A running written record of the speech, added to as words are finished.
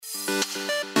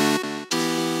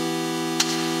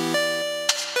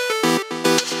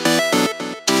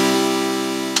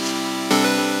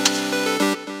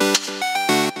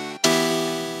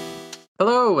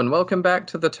Hello, and welcome back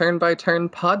to the Turn by Turn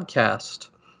podcast.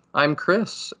 I'm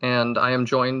Chris, and I am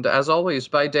joined, as always,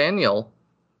 by Daniel.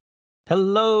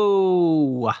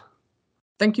 Hello.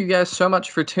 Thank you guys so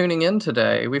much for tuning in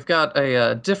today. We've got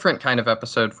a different kind of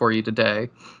episode for you today.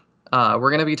 We're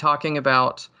going to be talking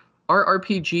about, are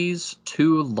RPGs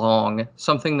too long?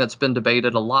 Something that's been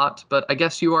debated a lot, but I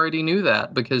guess you already knew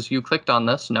that because you clicked on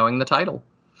this knowing the title.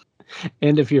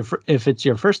 And if it's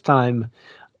your first time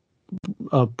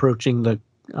approaching the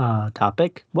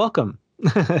topic, welcome.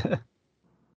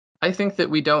 I think that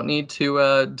we don't need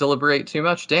to deliberate too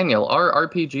much. Daniel, are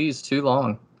RPGs too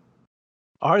long?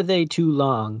 Are they too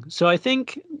long? So I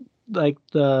think like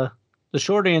the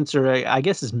short answer, I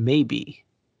guess, is maybe.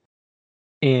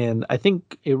 And I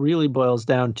think it really boils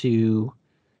down to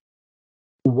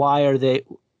why are they,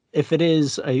 if it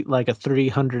is like a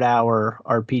 300-hour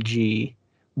RPG,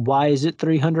 why is it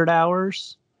 300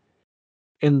 hours?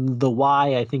 And the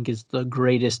why, I think, is the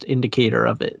greatest indicator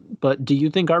of it. But do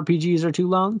you think RPGs are too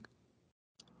long?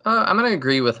 I'm going to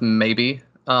agree with maybe.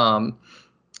 I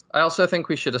also think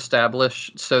we should establish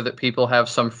so that people have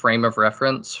some frame of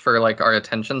reference for like our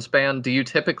attention span. Do you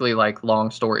typically like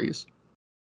long stories?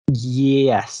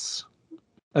 Yes.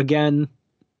 Again,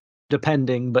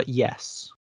 depending, but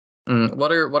yes.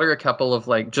 What are a couple of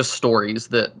like just stories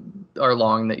that are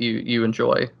long that you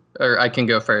enjoy? Or I can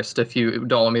go first if you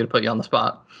don't want me to put you on the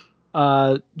spot.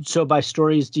 So by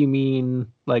stories, do you mean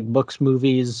like books,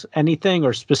 movies, anything,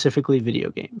 or specifically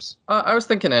video games? I was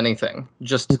thinking anything,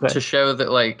 just Okay. to show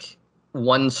that like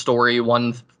one story,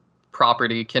 one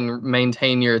property can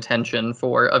maintain your attention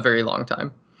for a very long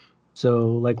time. So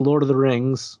like Lord of the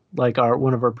Rings, like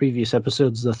one of our previous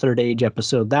episodes, the Third Age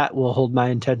episode, that will hold my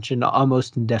attention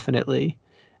almost indefinitely.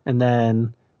 And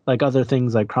then like other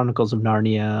things like Chronicles of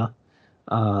Narnia,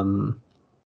 um,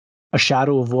 A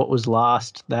Shadow of What Was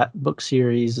Lost. That book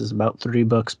series is about 3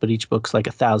 books, but each book's like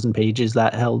 1,000 pages.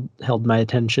 That held my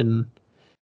attention.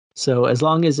 So as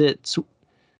long as it's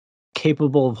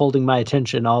capable of holding my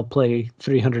attention, I'll play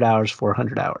 300 hours,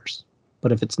 400 hours.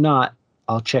 But if it's not,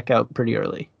 I'll check out pretty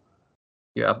early.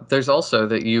 Yeah, there's also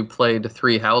that you played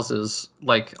Three Houses,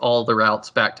 like all the routes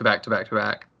back to back to back to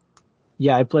back.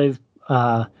 Yeah, I played.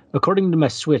 According to my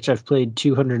Switch, I've played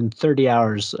 230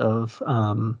 hours of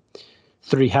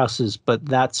Three Houses, but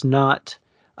that's not.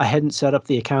 I hadn't set up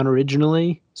the account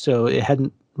originally, so it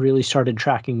hadn't really started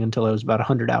tracking until I was about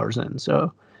 100 hours in.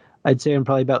 So I'd say I'm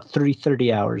probably about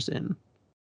 330 hours in.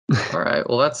 All right,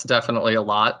 well that's definitely a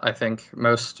lot. I think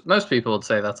most people would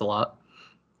say that's a lot.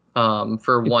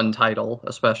 For one title,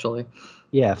 especially.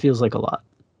 Yeah, it feels like a lot.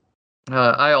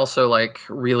 I also like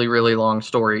really, really long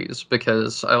stories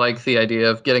because I like the idea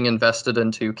of getting invested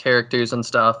into characters and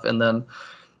stuff. And then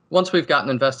once we've gotten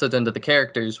invested into the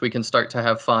characters, we can start to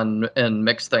have fun and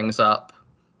mix things up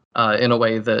in a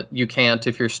way that you can't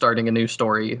if you're starting a new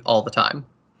story all the time.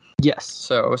 Yes.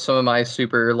 So some of my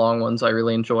super long ones I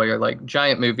really enjoy are like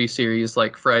giant movie series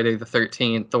like Friday the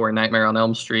 13th or Nightmare on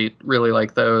Elm Street. Really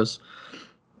like those.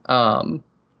 Um,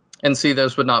 And see,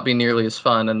 those would not be nearly as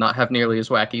fun and not have nearly as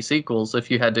wacky sequels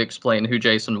if you had to explain who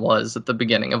Jason was at the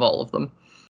beginning of all of them.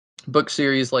 Book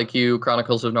series like you,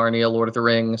 Chronicles of Narnia, Lord of the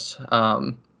Rings,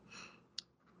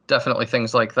 definitely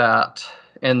things like that.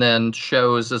 And then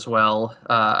shows as well.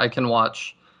 I can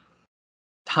watch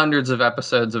hundreds of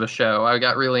episodes of a show. I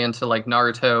got really into like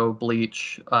Naruto,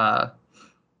 Bleach,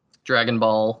 Dragon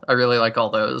Ball. I really like all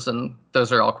those, and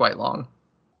those are all quite long.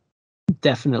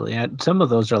 Definitely. Some of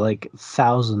those are like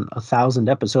 1,000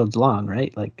 episodes long,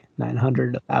 right? Like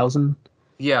 900, 1,000.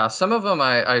 Yeah, some of them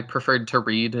I preferred to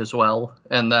read as well,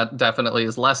 and that definitely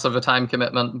is less of a time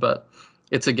commitment, but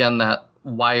it's again that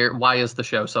why is the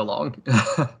show so long?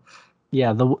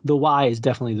 Yeah, the why is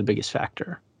definitely the biggest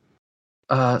factor.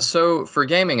 So for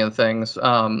gaming and things,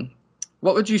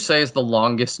 what would you say is the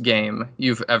longest game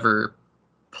you've ever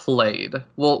played?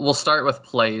 We'll start with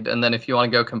played, and then if you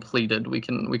want to go completed, we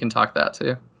can talk that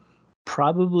too.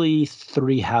 Probably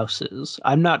Three Houses.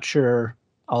 I'm not sure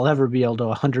I'll ever be able to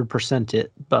 100%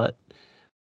 it, but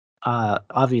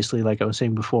obviously, like I was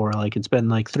saying before, like it's been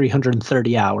like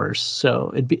 330 hours,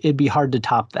 so it'd be hard to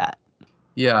top that.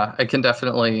 Yeah, I can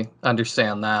definitely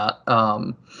understand that.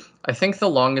 I think the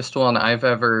longest one I've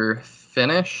ever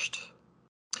finished.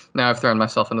 Now I've thrown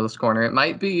myself into this corner. It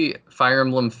might be Fire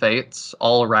Emblem Fates,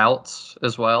 all routes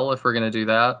as well, if we're gonna do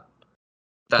that.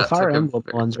 The That Fire took a Emblem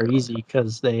very, ones are very long easy time.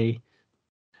 because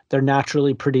they're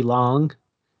naturally pretty long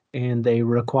and they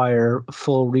require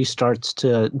full restarts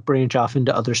to branch off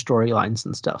into other storylines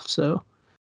and stuff. So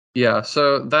Yeah,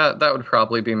 so that would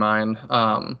probably be mine.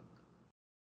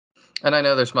 And I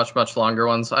know there's much, much longer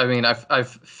ones. I mean,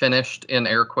 I've finished in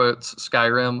air quotes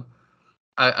Skyrim.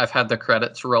 I've had the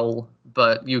credits roll,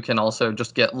 but you can also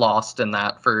just get lost in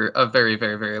that for a very,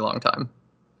 very, very long time.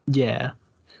 Yeah.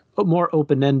 But more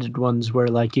open-ended ones where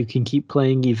like you can keep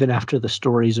playing even after the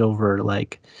story's over,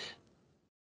 like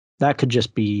that could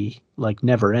just be like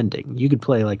never ending. You could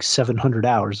play like 700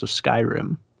 hours of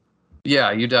Skyrim.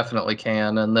 Yeah, you definitely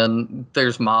can. And then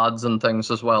there's mods and things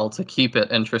as well to keep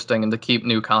it interesting and to keep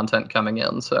new content coming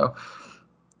in. So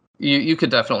you could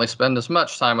definitely spend as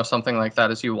much time with something like that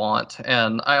as you want.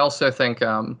 And I also think,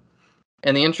 in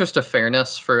the interest of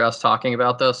fairness for us talking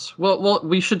about this,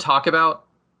 we should talk about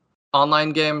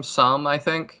online games some, I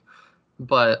think,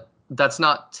 but that's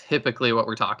not typically what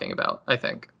we're talking about, I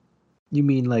think. You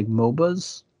mean like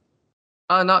MOBAs?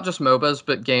 Not just MOBAs,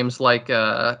 but games like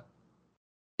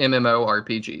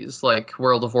MMORPGs, like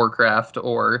World of Warcraft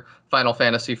or Final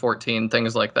Fantasy 14,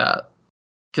 things like that.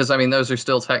 Because, I mean, those are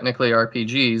still technically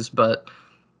RPGs, but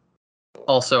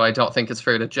also I don't think it's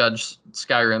fair to judge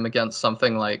Skyrim against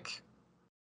something like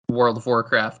World of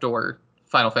Warcraft or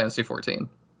Final Fantasy 14.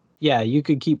 Yeah, you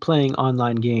could keep playing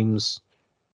online games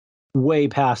way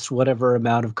past whatever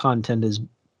amount of content is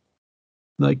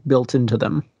like built into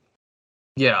them.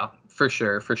 Yeah, for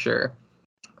sure, for sure.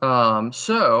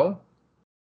 So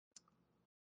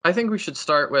I think we should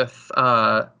start with.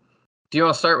 Do you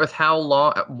want to start with how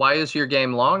long? Why is your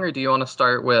game long, or do you want to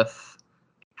start with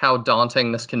how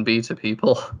daunting this can be to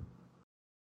people?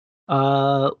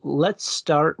 Let's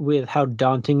start with how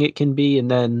daunting it can be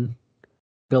and then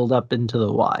build up into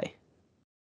the why.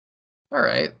 All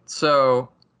right. So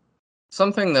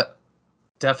something that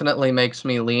definitely makes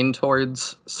me lean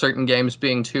towards certain games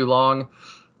being too long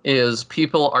is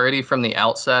people already from the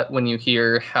outset, when you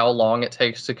hear how long it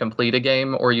takes to complete a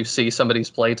game or you see somebody's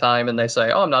playtime and they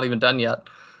say, "Oh, I'm not even done yet."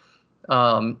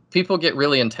 People get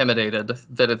really intimidated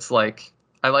that it's like,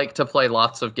 I like to play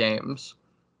lots of games.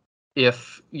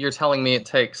 If you're telling me it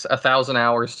takes 1,000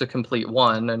 hours to complete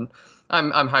one, and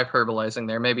I'm hyperbolizing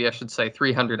there, maybe I should say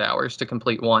 300 hours to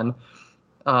complete one,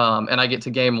 and I get to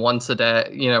game once a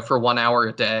day, for 1 hour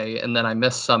a day, and then I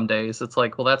miss some days, it's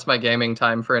like, well, that's my gaming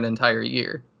time for an entire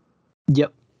year.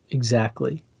 Yep,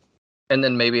 exactly. And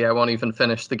then maybe I won't even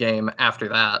finish the game after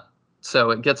that. So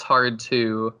it gets hard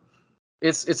to.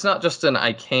 It's not just an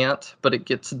I can't, but it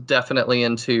gets definitely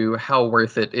into how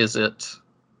worth it is it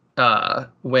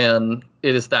when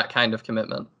it is that kind of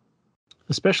commitment.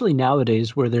 Especially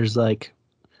nowadays where there's like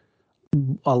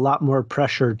a lot more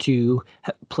pressure to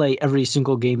play every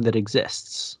single game that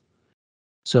exists.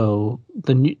 So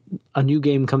a new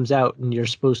game comes out and you're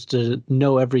supposed to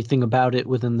know everything about it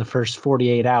within the first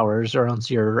 48 hours or else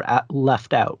you're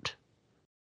left out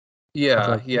of Yeah,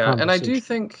 like the yeah, and I do conversation.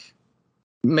 think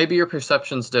maybe your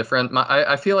perception's different.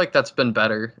 I feel like that's been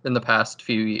better in the past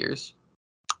few years.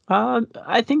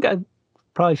 I think I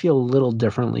probably feel a little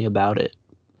differently about it.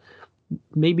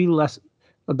 Maybe less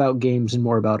about games and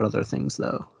more about other things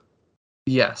though.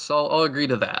 Yes, I'll agree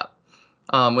to that.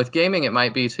 With gaming, it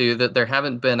might be too that there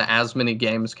haven't been as many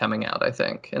games coming out, I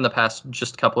think, in the past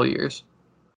just couple of years.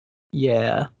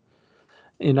 Yeah.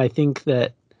 And I think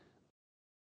that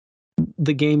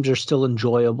the games are still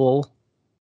enjoyable.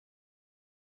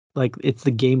 Like it's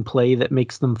the gameplay that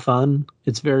makes them fun.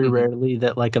 It's very Hmm. rarely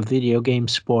that like a video game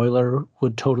spoiler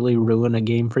would totally ruin a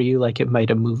game for you, like it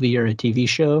might a movie or a TV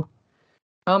show.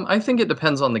 I think it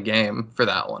depends on the game for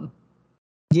that one.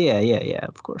 Yeah,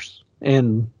 of course.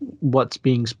 And what's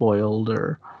being spoiled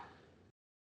or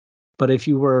but if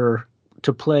you were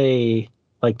to play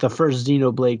like the first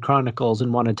Xenoblade Chronicles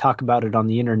and want to talk about it on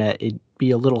the internet, it'd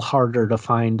be a little harder to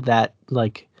find that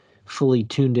like fully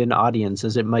tuned in audience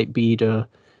as it might be to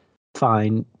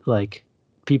find like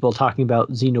people talking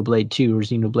about Xenoblade 2 or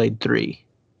Xenoblade 3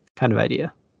 kind of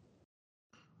idea.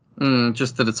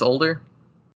 Just that it's older.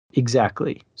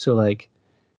 Exactly. So like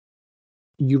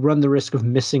you run the risk of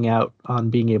missing out on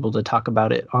being able to talk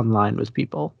about it online with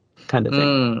people kind of thing.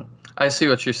 Mm, I see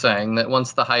what you're saying. That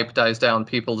once the hype dies down,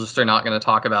 people just are not going to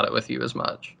talk about it with you as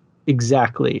much.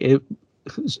 Exactly.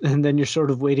 And then you're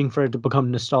sort of waiting for it to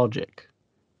become nostalgic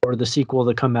or the sequel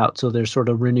to come out so there's sort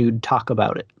of renewed talk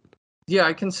about it. Yeah,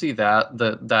 I can see that.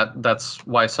 That's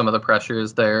why some of the pressure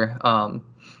is there.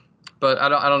 But I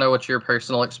don't know what your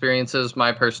personal experience is.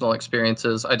 My personal experience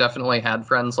is I definitely had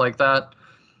friends like that,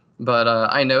 but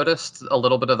I noticed a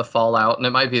little bit of the fallout, and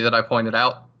it might be that I pointed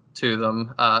out to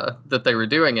them that they were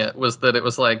doing it. Was that it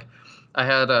was like I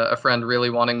had a friend really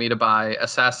wanting me to buy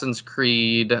Assassin's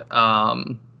Creed,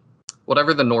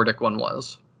 whatever the Nordic one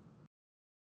was.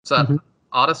 Is that Hmm.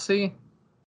 Odyssey?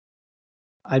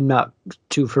 I'm not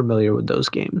too familiar with those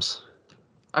games.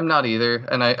 I'm not either,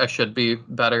 and I should be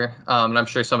better. And I'm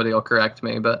sure somebody will correct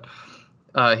me, but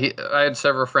I had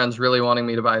several friends really wanting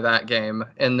me to buy that game,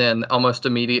 and then almost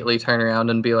immediately turn around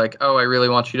and be like, "Oh, I really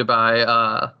want you to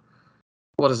buy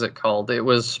what is it called? It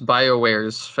was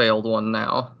BioWare's failed one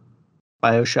now."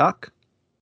 BioShock?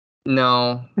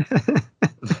 No,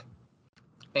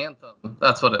 Anthem.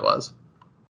 That's what it was.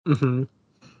 Mm-hmm.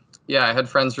 Yeah, I had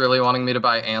friends really wanting me to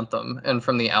buy Anthem, and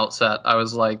from the outset, I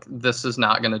was like, "This is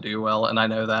not going to do well," and I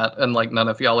know that, and like none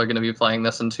of y'all are going to be playing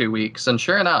this in 2 weeks, and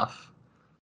sure enough,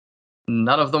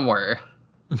 none of them were.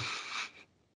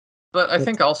 But I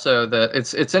think also that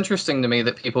it's interesting to me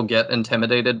that people get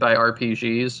intimidated by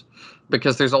RPGs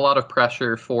because there's a lot of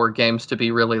pressure for games to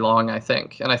be really long, I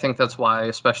think. And I think that's why,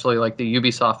 especially like the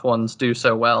Ubisoft ones do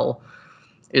so well,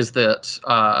 is that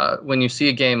when you see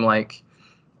a game like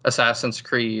Assassin's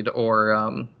Creed or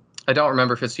I don't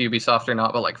remember if it's Ubisoft or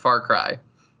not, but like Far Cry,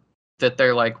 that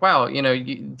they're like, wow,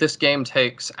 this game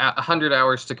takes 100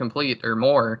 hours to complete or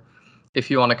more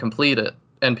if you want to complete it.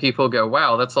 And people go,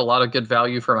 wow, that's a lot of good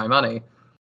value for my money.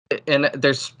 And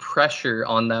there's pressure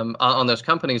on them, on those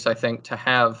companies, I think, to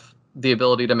have the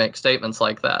ability to make statements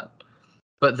like that.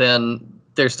 But then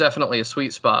there's definitely a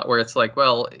sweet spot where it's like,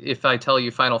 well, if I tell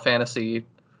you Final Fantasy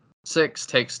 6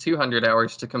 takes 200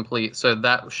 hours to complete, so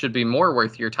that should be more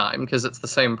worth your time because it's the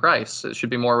same price. It should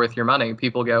be more worth your money.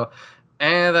 People go,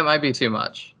 that might be too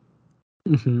much.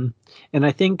 Mm-hmm. And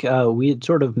I think we had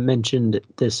sort of mentioned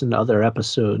this in other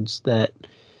episodes that,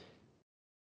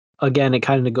 again, it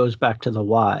kind of goes back to the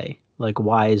why. Like,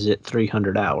 why is it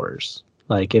 300 hours?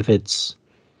 Like, if it's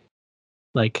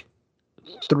like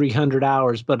 300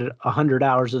 hours, but 100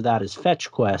 hours of that is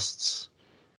fetch quests,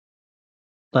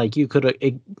 like, you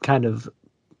could kind of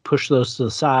push those to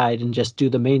the side and just do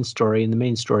the main story, and the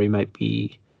main story might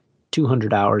be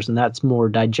 200 hours, and that's more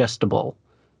digestible.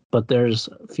 But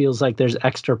feels like there's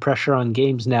extra pressure on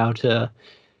games now to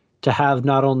have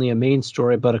not only a main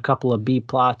story but a couple of B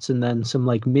plots and then some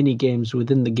like mini games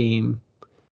within the game.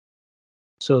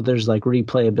 So there's like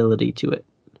replayability to it.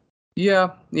 Yeah,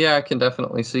 I can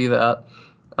definitely see that.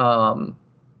 Um,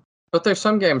 but there's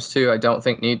some games too I don't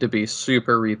think need to be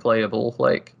super replayable.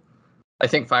 Like I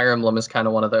think Fire Emblem is kind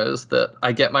of one of those that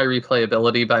I get my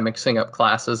replayability by mixing up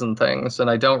classes and things, and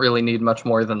I don't really need much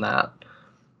more than that.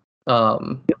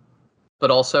 Um, but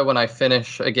also when I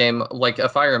finish a game like a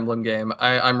Fire Emblem game,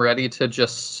 I'm ready to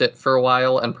just sit for a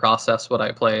while and process what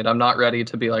I played. I'm not ready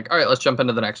to be like, all right, let's jump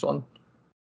into the next one.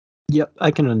 Yep, I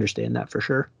can understand that for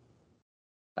sure.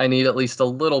 I need at least a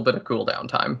little bit of cooldown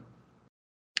time.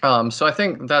 So I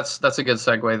think that's a good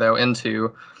segue though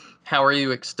into how are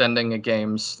you extending a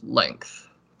game's length,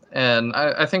 and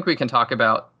I think we can talk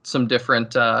about some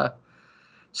different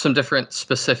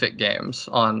specific games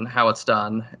on how it's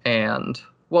done and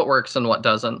what works and what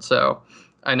doesn't. So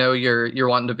I know you're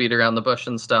wanting to beat around the bush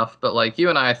and stuff, but like you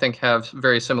and I think have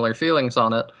very similar feelings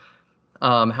on it.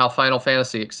 How Final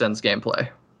Fantasy extends gameplay.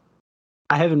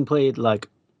 I haven't played like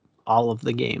all of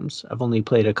the games. I've only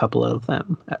played a couple of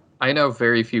them. I know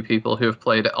very few people who have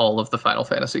played all of the Final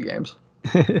Fantasy games.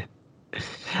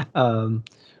 um,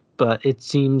 but it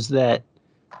seems that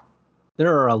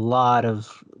there are a lot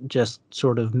of just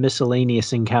sort of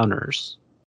miscellaneous encounters.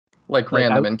 Like Like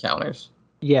random encounters.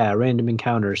 yeah, random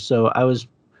encounters. So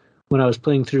when I was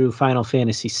playing through Final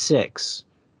Fantasy VI,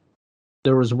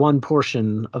 there was one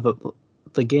portion of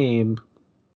the game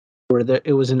where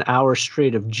it was an hour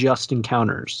straight of just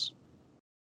encounters.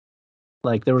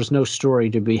 Like there was no story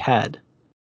to be had.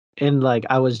 And like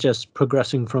I was just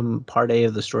progressing from part A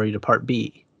of the story to part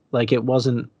B. Like it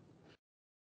wasn't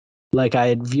like I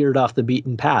had veered off the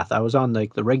beaten path. I was on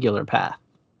like the regular path.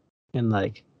 And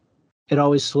like it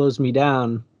always slows me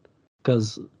down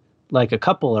because like a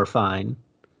couple are fine.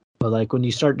 But like when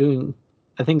you start doing,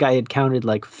 I think I had counted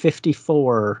like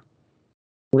 54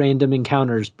 random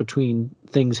encounters between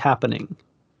things happening.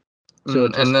 So it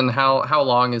And just then how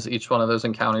long is each one of those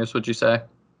encounters, would you say?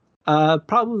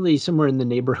 probably somewhere in the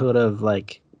neighborhood of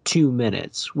like 2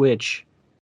 minutes, which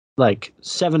like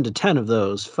 7 to 10 of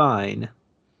those fine,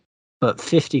 but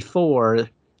 54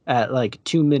 at like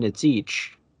 2 minutes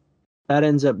each, that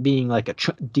ends up being like a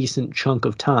decent chunk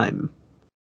of time.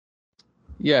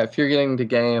 Yeah, if you're getting to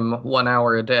game 1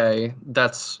 hour a day,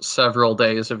 that's several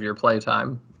days of your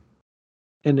playtime.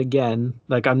 And again,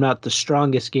 like I'm not the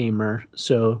strongest gamer,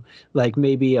 so like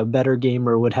maybe a better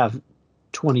gamer would have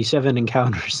 27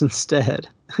 encounters instead.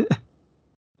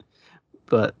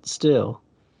 But still,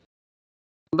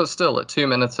 But still, at 2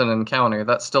 minutes an encounter,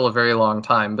 that's still a very long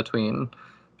time between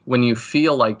when you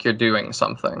feel like you're doing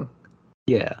something.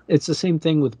 yeah, it's the same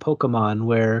thing with Pokemon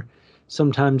where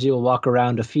sometimes you'll walk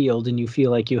around a field and you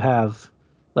feel like you have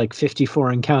like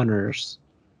 54 encounters.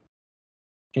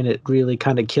 and it really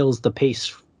kind of kills the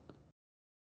pace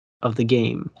of the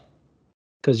game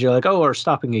because you're like, oh, we're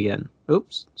stopping again.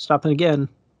 Oops, stopping again.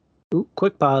 Oop,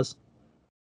 quick pause.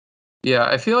 Yeah,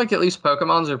 I feel like at least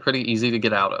Pokemons are pretty easy to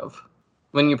get out of.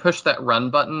 When you push that run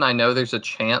button, I know there's a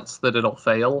chance that it'll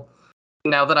fail.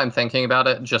 Now that I'm thinking about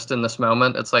it just in this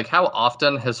moment, it's like, how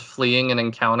often has fleeing an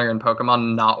encounter in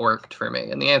Pokemon not worked for me?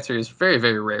 And the answer is very,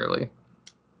 very rarely.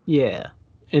 Yeah,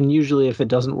 and usually if it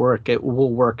doesn't work, it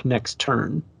will work next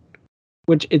turn.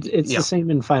 Which it's the Yeah. same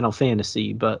in Final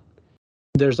Fantasy, but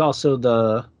there's also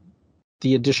the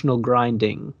additional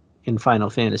grinding in Final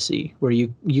Fantasy where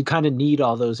you kind of need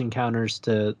all those encounters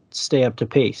to stay up to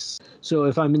pace. So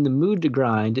if I'm in the mood to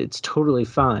grind, it's totally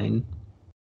fine.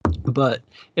 But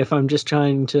if I'm just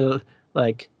trying to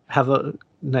like have a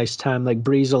nice time, like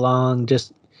breeze along,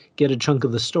 just get a chunk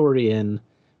of the story in,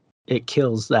 it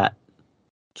kills that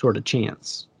sort of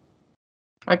chance.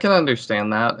 I can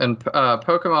understand that. And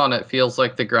Pokemon, it feels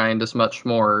like the grind is much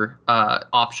more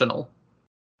optional.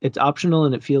 It's optional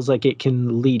and it feels like it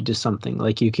can lead to something.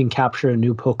 Like you can capture a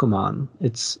new Pokemon.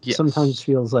 It's sometimes Yes.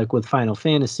 feels like with Final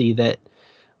Fantasy that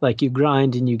like you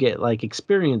grind and you get like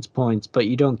experience points, but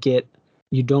you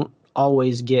don't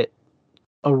always get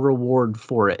a reward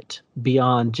for it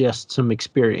beyond just some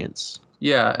experience.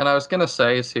 Yeah, and I was gonna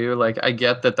say too, like I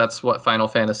get that that's what Final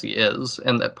Fantasy is,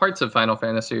 and that parts of Final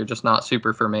Fantasy are just not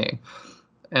super for me,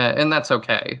 and that's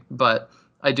okay. But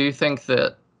I do think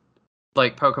that,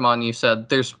 like Pokemon, you said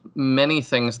there's many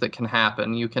things that can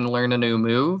happen. You can learn a new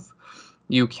move,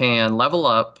 you can level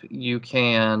up, you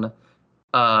can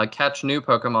catch new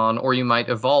Pokemon, or you might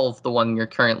evolve the one you're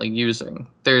currently using.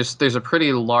 There's a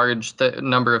pretty large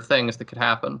number of things that could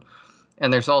happen.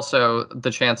 And there's also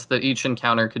the chance that each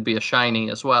encounter could be a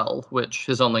shiny as well, which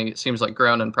has only, it seems like,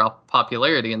 grown in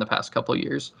popularity in the past couple of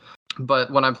years. But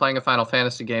when I'm playing a Final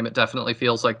Fantasy game, it definitely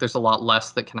feels like there's a lot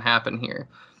less that can happen here.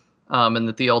 And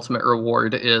that the ultimate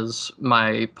reward is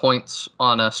my points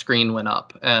on a screen went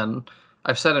up. And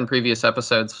I've said in previous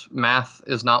episodes, math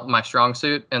is not my strong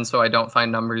suit, and so I don't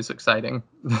find numbers exciting.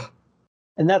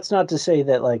 And that's not to say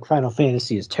that like Final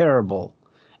Fantasy is terrible.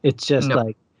 It's just No.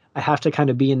 like I have to kind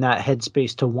of be in that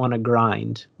headspace to want to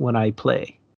grind when I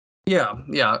play. Yeah,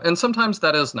 yeah. And sometimes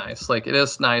that is nice. Like, it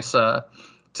is nice to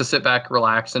sit back,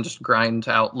 relax, and just grind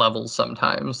out levels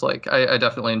sometimes. Like, I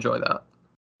definitely enjoy that.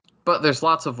 But there's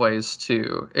lots of ways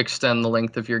to extend the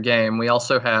length of your game. We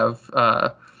also have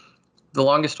the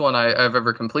longest one I've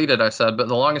ever completed, I said, but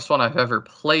the longest one I've ever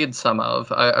played some of,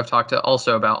 I've talked to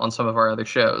also about on some of our other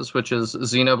shows, which is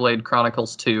Xenoblade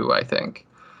Chronicles 2, I think.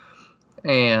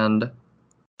 And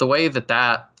the way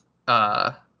that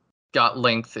uh, got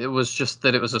length, it was just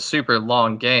that it was a super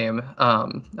long game. I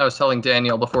was telling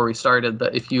Daniel before we started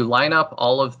that if you line up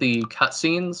all of the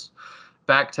cutscenes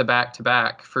back to back to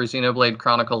back for Xenoblade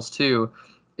Chronicles 2,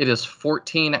 it is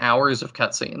 14 hours of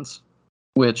cutscenes,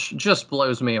 which just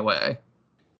blows me away.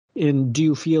 And do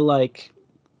you feel like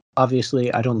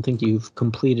obviously I don't think you've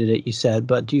completed it, you said,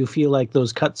 but do you feel like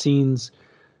those cutscenes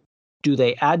do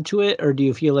they add to it or do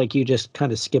you feel like you just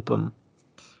kind of skip them?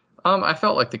 I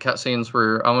felt like the cutscenes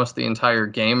were almost the entire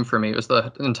game for me. It was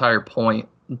the entire point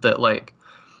that, like,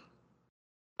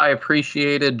 I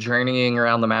appreciated journeying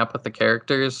around the map with the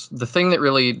characters. The thing that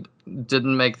really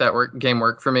didn't make that game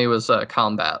work for me was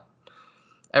combat.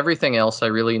 Everything else I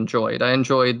really enjoyed. I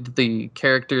enjoyed the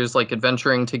characters like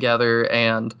adventuring together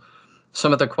and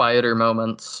some of the quieter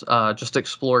moments, just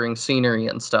exploring scenery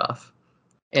and stuff.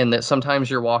 And that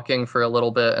sometimes you're walking for a little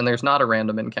bit and there's not a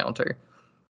random encounter.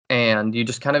 And you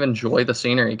just kind of enjoy the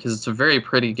scenery because it's a very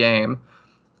pretty game.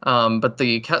 But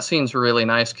the cutscenes were really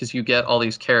nice because you get all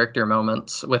these character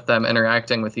moments with them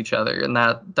interacting with each other, and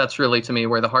that's really to me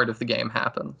where the heart of the game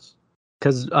happens.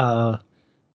 Because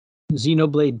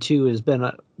Xenoblade 2 has been,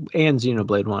 and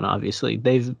Xenoblade 1, obviously.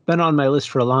 They've been on my list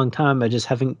for a long time. I just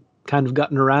haven't kind of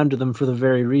gotten around to them for the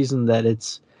very reason that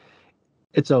it's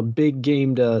a big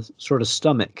game to sort of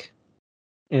stomach.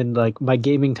 And like my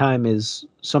gaming time is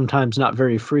sometimes not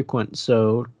very frequent.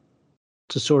 So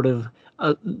to sort of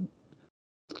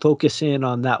focus in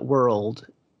on that world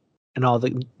and all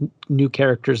the new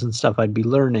characters and stuff I'd be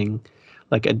learning,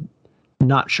 like I'm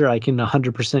not sure I can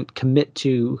 100% commit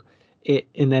to it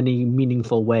in any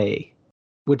meaningful way,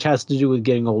 which has to do with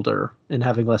getting older and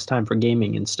having less time for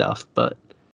gaming and stuff. But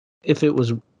if it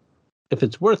was, if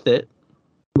it's worth it,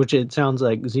 which it sounds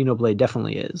like Xenoblade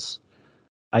definitely is,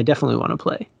 I definitely want to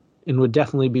play and would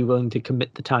definitely be willing to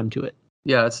commit the time to it.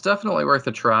 Yeah, it's definitely worth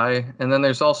a try. And then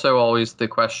there's also always the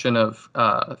question of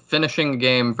finishing a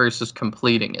game versus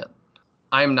completing it.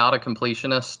 I'm not a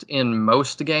completionist in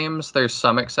most games. There's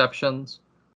some exceptions.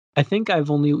 I think I've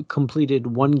only completed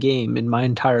one game in my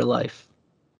entire life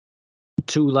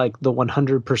to like the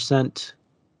 100%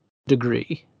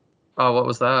 degree. Oh, what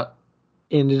was that?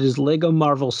 And it is Lego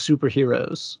Marvel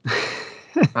Superheroes.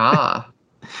 Ah.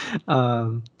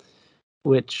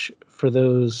 Which, for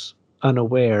those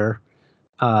unaware,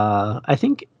 I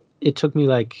think it took me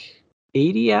like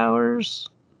 80 hours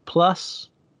plus,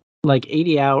 like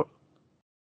 80 hours.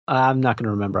 I'm not going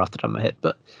to remember off the top of my head,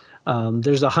 but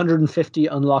there's 150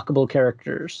 unlockable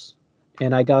characters,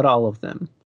 and I got all of them.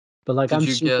 But like,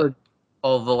 Did you get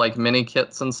all the like mini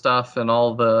kits and stuff and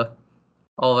all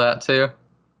that too?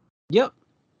 Yep.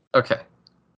 Okay.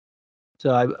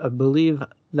 So I believe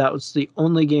that was the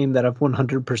only game that I've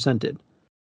 100%ed.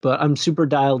 But I'm super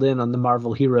dialed in on the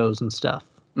Marvel heroes and stuff.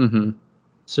 Mm-hmm.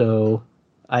 So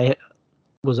I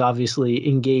was obviously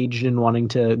engaged in wanting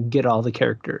to get all the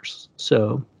characters.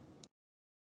 So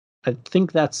I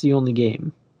think that's the only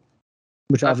game,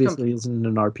 which obviously isn't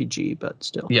an RPG, but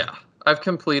still. Yeah, I've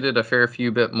completed a fair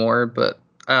few bit more, but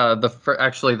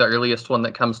actually the earliest one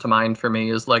that comes to mind for me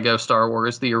is Lego Star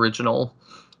Wars, the original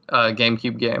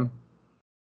GameCube game.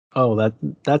 Oh,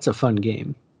 that's a fun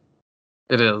game.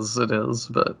 It is,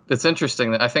 but it's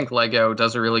interesting that I think Lego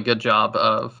does a really good job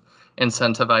of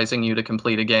incentivizing you to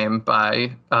complete a game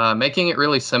by making it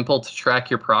really simple to track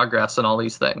your progress and all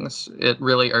these things. It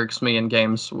really irks me in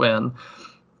games when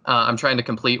I'm trying to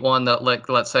complete one that, like,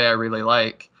 let's say I really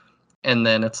like, and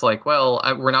then it's like, well,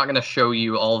 we're not going to show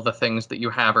you all of the things that you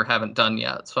have or haven't done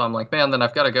yet. So I'm like, man, then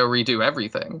I've got to go redo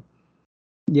everything.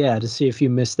 Yeah, to see if you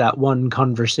missed that one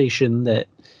conversation that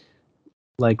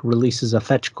like releases a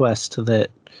fetch quest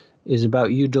that is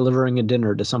about you delivering a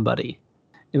dinner to somebody.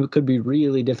 It could be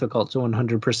really difficult to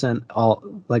 100% all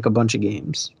like a bunch of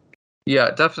games. Yeah,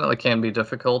 it definitely can be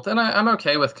difficult, and I'm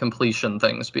okay with completion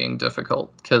things being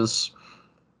difficult because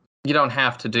you don't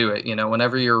have to do it. You know,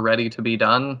 whenever you're ready to be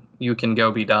done, you can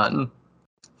go be done.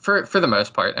 For the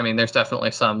most part. I mean, there's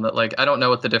definitely some that, like, I don't know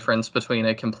what the difference between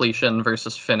a completion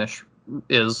versus finish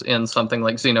is in something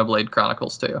like Xenoblade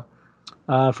Chronicles 2.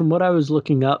 From what I was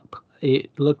looking up, it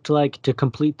looked like to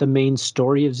complete the main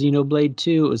story of Xenoblade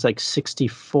 2, it was like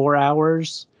 64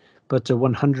 hours, but to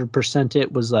 100%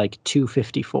 it was like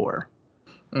 254.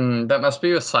 That must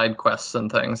be with side quests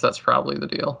and things. That's probably the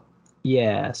deal.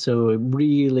 Yeah, so it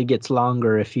really gets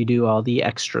longer if you do all the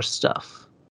extra stuff.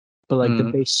 But like the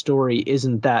base story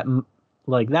isn't that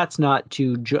like that's not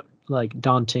too like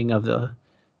daunting of a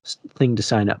thing to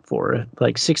sign up for.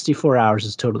 Like 64 hours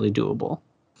is totally doable.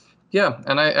 Yeah,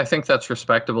 and I think that's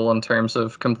respectable in terms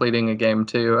of completing a game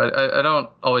too. I don't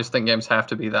always think games have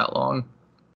to be that long.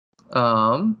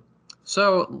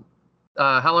 So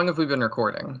how long have we been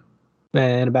recording?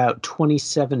 And about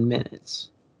 27 minutes.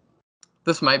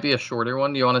 This might be a shorter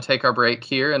one. Do you want to take our break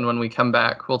here? And when we come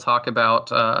back, we'll talk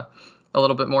about a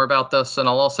little bit more about this. And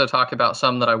I'll also talk about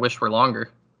some that I wish were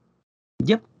longer.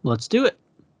 Yep, let's do it.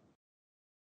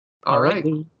 All right.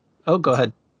 Oh, go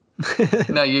ahead.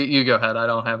 No, you go ahead. I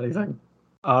don't have anything.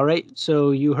 All right.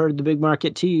 So you heard the big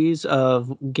market tease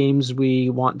of games we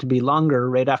want to be longer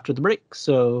right after the break.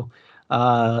 So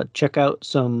check out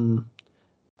some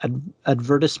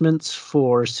advertisements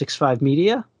for 6.5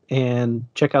 Media and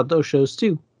check out those shows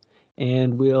too.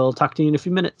 And we'll talk to you in a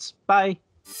few minutes. Bye.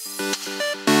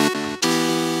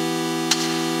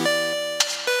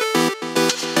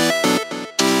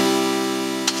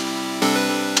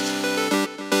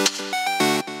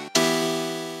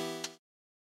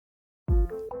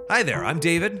 Hi there, I'm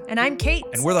David. And I'm Kate.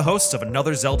 And we're the hosts of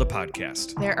Another Zelda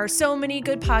podcast. There are so many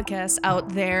good podcasts out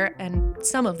there, and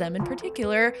some of them in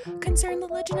particular concern The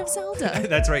Legend of Zelda.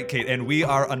 That's right, Kate, and we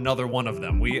are another one of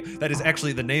them. That is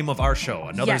actually the name of our show,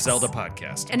 Another Zelda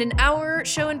podcast. And in our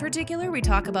show in particular, we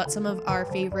talk about some of our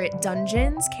favorite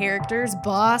dungeons, characters,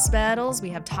 boss battles. We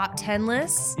have top 10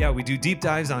 lists. Yeah, we do deep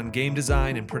dives on game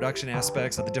design and production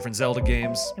aspects of the different Zelda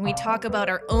games. And we talk about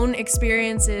our own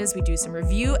experiences. We do some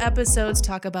review episodes,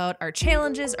 talk about our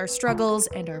challenges, our struggles,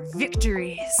 and our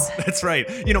victories. That's right.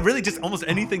 You know, really just almost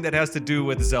anything that has to do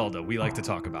with Zelda, we like to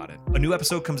talk about it. A new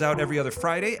episode comes out every other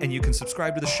Friday, and you can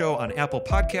subscribe to the show on Apple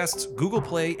Podcasts, Google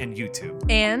Play, and YouTube.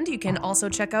 And you can also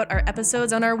check out our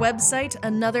episodes on our website,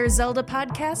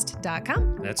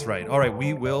 anotherzeldapodcast.com. That's right. All right,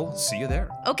 we will see you there.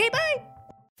 Okay, bye.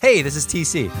 Hey, this is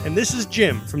TC, And this is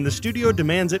Jim from the Studio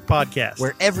Demands It podcast,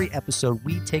 where every episode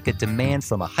we take a demand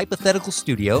from a hypothetical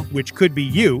studio which could be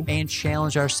you, and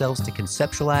challenge ourselves to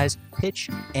conceptualize,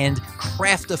 pitch, and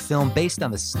craft a film based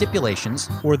on the stipulations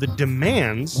or the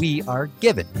demands we are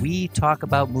given. We talk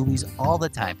about movies all the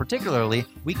time. Particularly,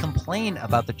 we complain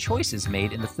about the choices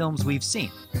made in the films we've seen.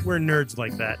 We're nerds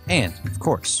like that. And, of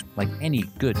course, like any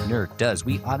good nerd does,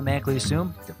 we automatically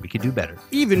assume that we could do better.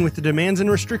 Even with the demands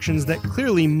and restrictions that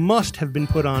clearly must have been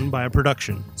put on by a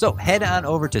production. So head on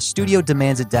over to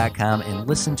studiodemandsit.com and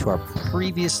listen to our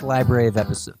previous library of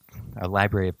episodes. Our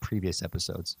library of previous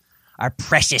episodes. Our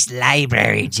precious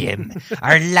library, Jim.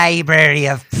 Our library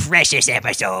of precious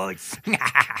episodes.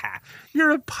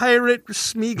 You're a pirate,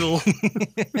 Smeagol.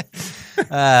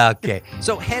 Okay,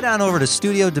 so head on over to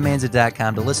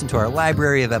studiodemandsit.com to listen to our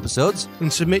library of episodes.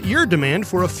 And submit your demand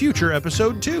for a future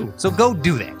episode, too. So go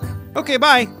do that. Okay,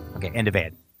 bye. Okay, end of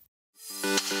ad.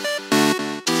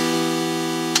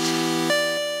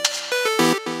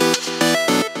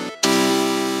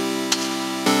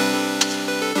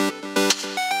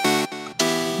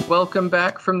 Welcome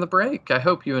back from the break. I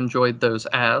hope you enjoyed those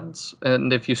ads.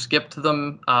 And if you skipped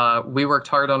them, we worked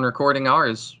hard on recording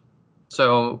ours.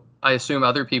 So I assume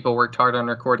other people worked hard on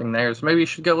recording theirs. Maybe you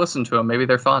should go listen to them. Maybe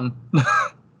they're fun.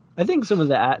 I think some of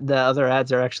the other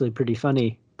ads are actually pretty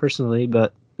funny, personally,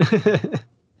 but...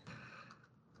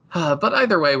 But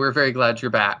either way, we're very glad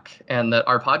you're back and that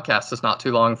our podcast is not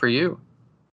too long for you.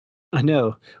 I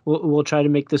know. We'll try to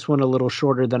make this one a little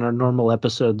shorter than our normal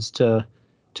episodes to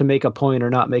make a point or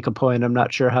not make a point. I'm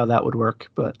not sure how that would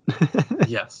work, but...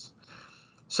 Yes.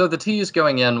 So the tease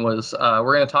going in was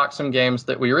we're going to talk some games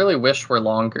that we really wish were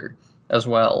longer as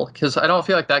well, because I don't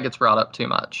feel like that gets brought up too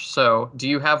much. So do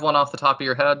you have one off the top of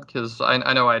your head? Because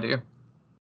I know I do.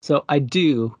 So I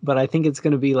do, but I think it's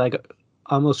going to be like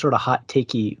almost sort of hot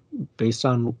takey based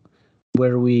on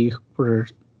where we were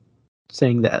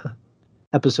saying the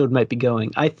episode might be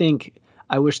going.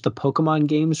 I wish the Pokemon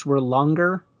games were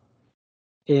longer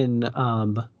in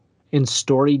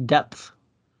story depth.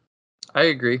 I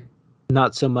agree.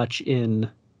 Not so much in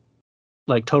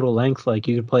like total length. Like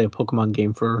you could play a Pokemon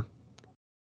game for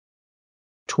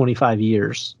 25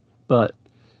 years, and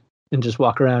just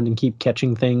walk around and keep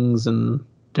catching things and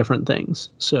different things.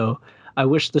 So I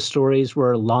wish the stories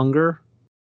were longer,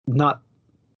 not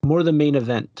more the main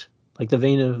event. Like the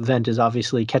main event is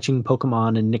obviously catching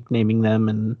Pokemon and nicknaming them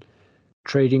and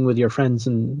trading with your friends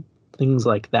and things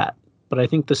like that. But I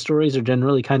think the stories are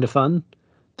generally kind of fun.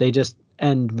 They just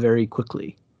end very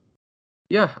quickly.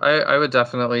 Yeah, I would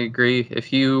definitely agree.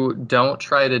 If you don't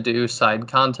try to do side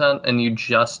content and you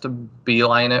just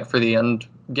beeline it for the end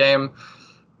game,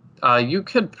 you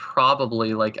could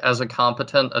probably, like, as a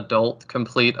competent adult,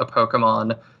 complete a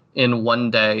Pokemon in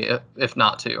one day, if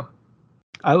not two.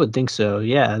 I would think so,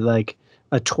 yeah. Like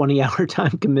a 20-hour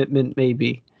time commitment,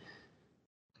 maybe.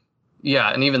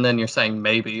 Yeah, and even then you're saying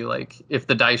maybe, like, if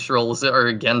the dice rolls are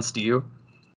against you.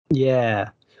 Yeah.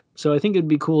 So I think it'd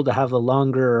be cool to have a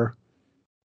longer,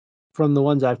 from the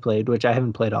ones I've played, which I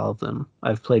haven't played all of them.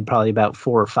 I've played probably about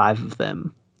 4 or 5 of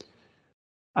them.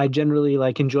 I generally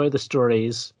enjoy the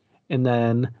stories, and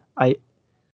then I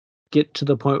get to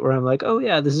the point where I'm like, oh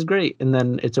yeah, this is great, and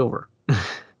then it's over.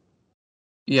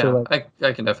 Yeah, So,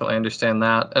 I can definitely understand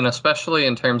that. And especially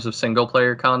in terms of single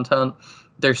player content,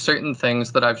 there's certain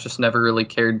things that I've just never really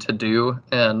cared to do.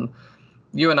 And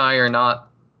you and I are not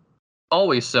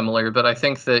always similar, but I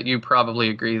think that you probably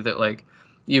agree that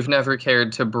you've never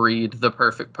cared to breed the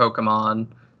perfect Pokemon.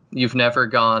 You've never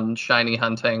gone shiny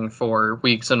hunting for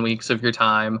weeks and weeks of your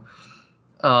time.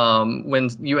 When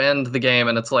you end the game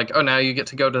and it's like, oh, now you get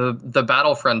to go to the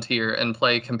battle frontier and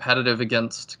play competitive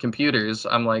against computers.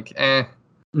 I'm like, eh.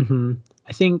 Mm-hmm.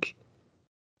 I think,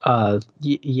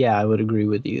 yeah, I would agree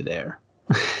with you there.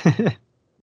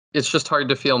 It's just hard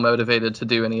to feel motivated to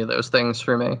do any of those things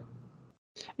for me.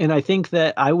 And I think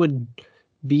that I would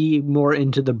be more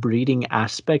into the breeding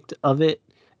aspect of it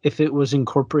if it was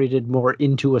incorporated more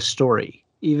into a story,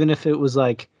 even if it was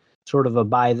sort of a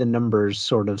by the numbers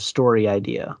sort of story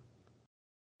idea.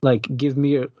 Give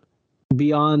me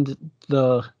beyond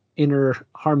the inner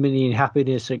harmony and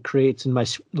happiness it creates in my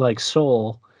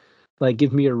soul,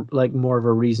 give me more of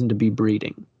a reason to be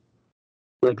breeding.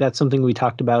 That's something we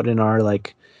talked about in our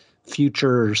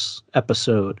futures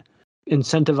episode.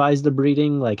 Incentivize the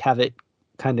breeding, have it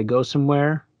kind of go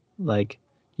somewhere.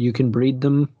 You can breed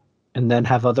them and then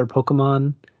have other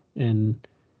Pokemon and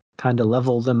kind of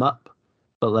level them up.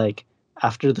 But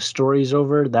after the story's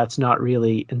over, that's not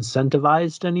really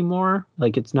incentivized anymore.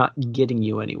 It's not getting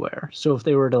you anywhere. So if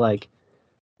they were to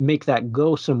make that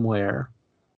go somewhere,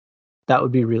 that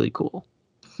would be really cool.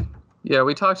 Yeah,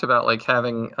 we talked about like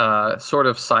having sort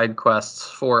of side quests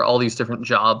for all these different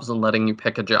jobs and letting you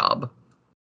pick a job.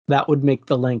 That would make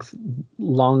the length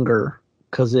longer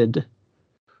because it'd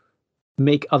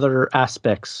make other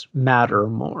aspects matter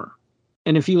more.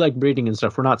 And if you like breeding and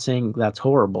stuff, we're not saying that's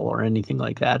horrible or anything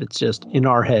like that. It's just in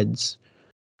our heads,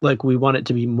 like we want it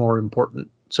to be more important.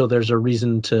 So there's a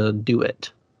reason to do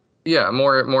it. Yeah,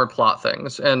 more plot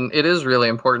things. And it is really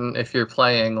important if you're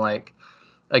playing like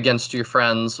against your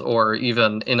friends or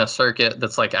even in a circuit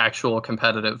that's like actual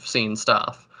competitive scene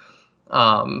stuff.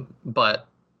 But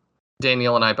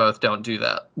Daniel and I both don't do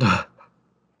that.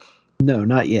 No,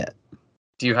 not yet.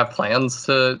 Do you have plans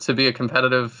to be a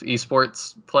competitive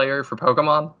esports player for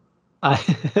Pokemon?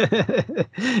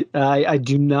 I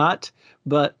do not,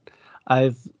 but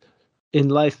I've in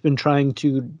life been trying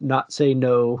to not say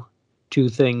no to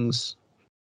things.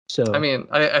 So I mean,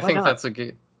 I why think not?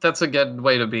 that's a good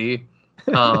way to be.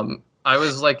 I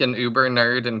was like an Uber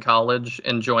nerd in college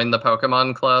and joined the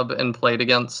Pokemon Club and played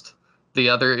against the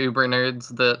other Uber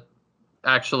nerds that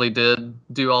actually did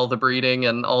do all the breeding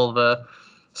and all the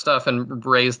stuff and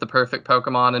raise the perfect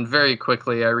Pokemon. And very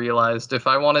quickly I realized if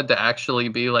I wanted to actually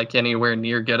be like anywhere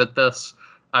near good at this,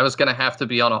 I was going to have to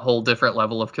be on a whole different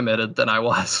level of committed than I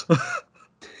was.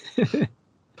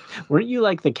 Weren't you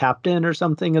like the captain or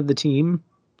something of the team?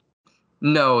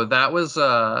 No, that was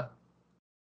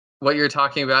what you're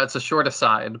talking about. It's a short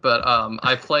aside, but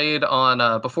I played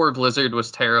on before Blizzard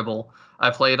was terrible.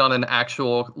 I played on an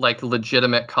actual like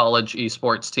legitimate college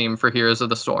esports team for Heroes of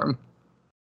the Storm.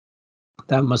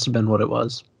 That must have been what it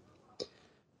was.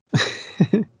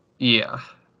 Yeah.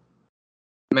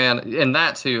 Man, and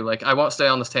that too, like I won't stay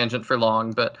on this tangent for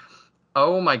long, but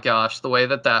oh my gosh, the way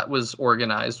that that was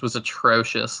organized was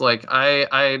atrocious. Like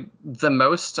the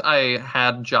most I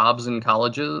had jobs in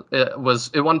colleges, it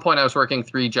was at one point I was working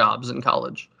 3 jobs in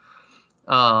college.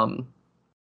 Um,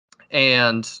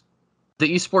 and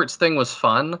the esports thing was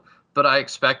fun, but I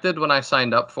expected when I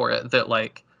signed up for it that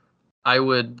like I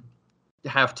would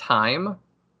have time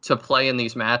to play in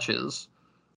these matches,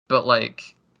 but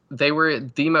like they were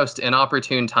the most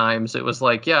inopportune times. It was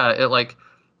like, yeah, at like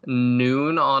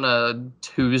noon on a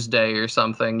Tuesday or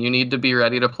something, you need to be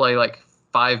ready to play like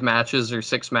 5 matches or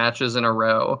 6 matches in a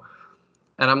row.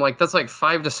 And I'm like, that's like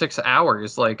 5 to 6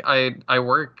 hours. Like I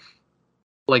work.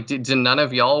 Like, do none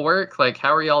of y'all work? Like,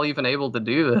 how are y'all even able to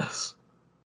do this?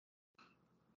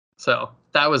 So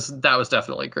that was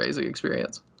definitely a crazy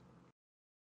experience.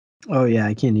 Oh yeah,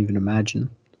 I can't even imagine.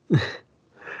 But-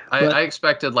 I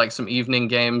expected like some evening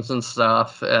games and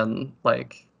stuff and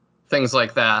like things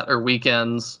like that, or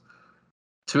weekends,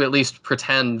 to at least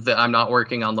pretend that I'm not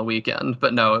working on the weekend.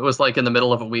 But no, it was like in the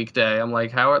middle of a weekday. I'm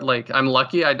like, how? Like, I'm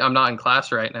lucky I'm not in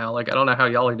class right now. Like, I don't know how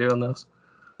y'all are doing this.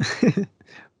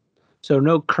 So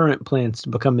no current plans to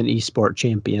become an esport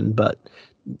champion, but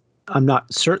I'm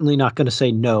certainly not going to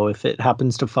say no if it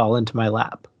happens to fall into my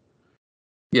lap.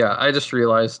 Yeah, I just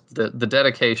realized that the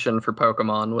dedication for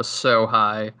Pokemon was so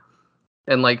high.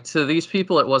 And like to these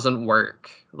people it wasn't work.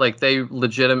 Like they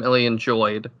legitimately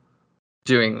enjoyed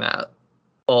doing that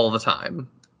all the time.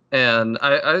 And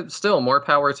I still more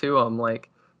power to them. Like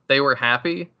they were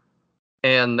happy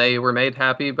and they were made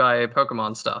happy by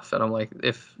Pokemon stuff. And I'm like,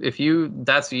 if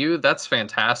that's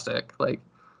fantastic. Like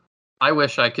I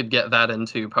wish I could get that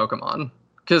into Pokemon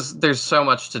because there's so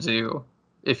much to do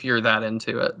if you're that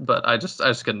into it. But I just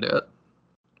couldn't do it.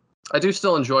 I do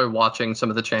still enjoy watching some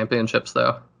of the championships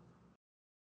though.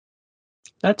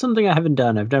 That's something I haven't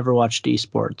done. I've never watched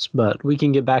esports, but we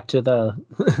can get back to the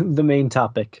the main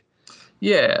topic.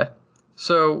 Yeah.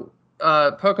 So,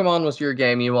 Pokemon was your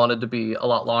game. You wanted to be a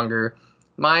lot longer.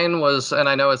 Mine was, and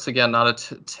I know it's again not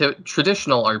a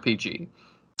traditional RPG,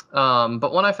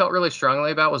 but one I felt really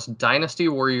strongly about was Dynasty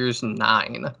Warriors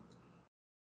 9.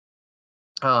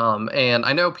 And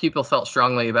I know people felt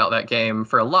strongly about that game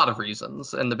for a lot of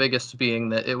reasons, and the biggest being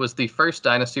that it was the first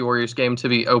Dynasty Warriors game to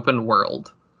be open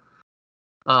world,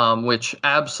 which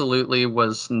absolutely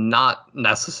was not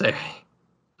necessary.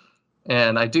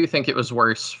 And I do think it was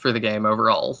worse for the game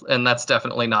overall, and that's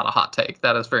definitely not a hot take.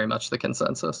 That is very much the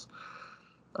consensus.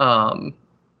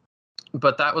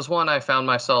 But that was one I found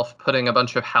myself putting a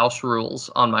bunch of house rules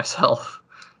on myself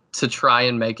to try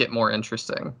and make it more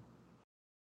interesting.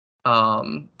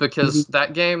 Because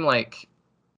that game, like,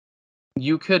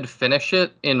 you could finish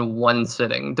it in one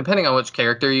sitting, depending on which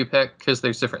character you pick, because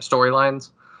there's different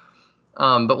storylines.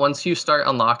 But once you start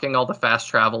unlocking all the fast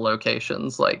travel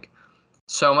locations, like,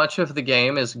 so much of the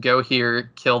game is go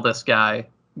here, kill this guy,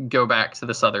 go back to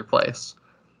this other place.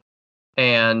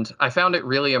 And I found it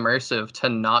really immersive to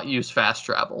not use fast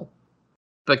travel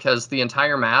because the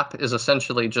entire map is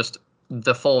essentially just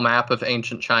the full map of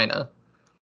ancient China,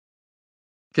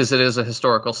 because it is a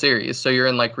historical series. So you're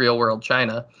in like real world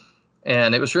China.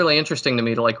 And it was really interesting to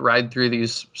me to like ride through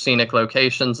these scenic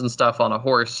locations and stuff on a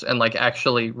horse and like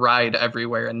actually ride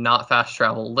everywhere and not fast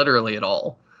travel literally at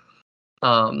all.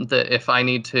 That if I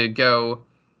need to go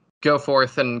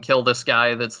forth and kill this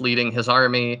guy that's leading his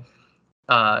army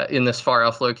in this far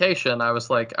off location, I was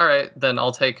like, all right, then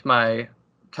I'll take my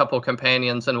couple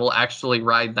companions and we'll actually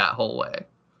ride that whole way.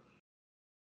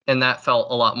 And that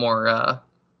felt a lot more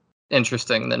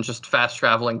interesting than just fast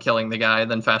traveling, killing the guy,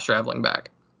 then fast traveling back.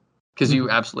 Because you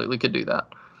absolutely could do that.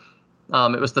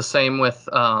 It was the same with,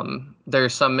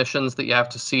 there's some missions that you have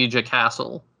to siege a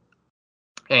castle.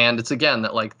 And it's again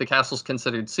that like the castle's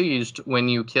considered sieged when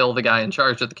you kill the guy in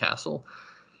charge of the castle.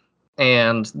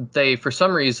 And they, for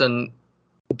some reason,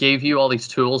 gave you all these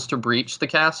tools to breach the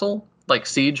castle, like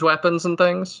siege weapons and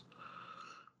things.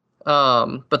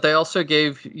 But they also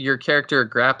gave your character a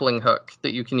grappling hook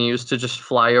that you can use to just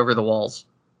fly over the walls.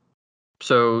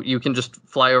 So you can just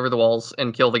fly over the walls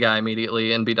and kill the guy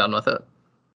immediately and be done with it.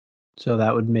 So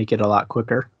that would make it a lot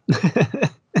quicker.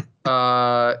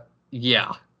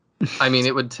 Yeah. I mean,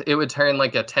 it would turn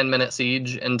like a 10-minute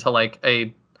siege into like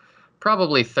a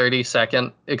probably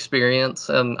 30-second experience.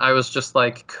 And I was just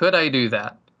like, could I do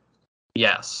that?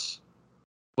 Yes.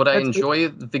 Would I enjoy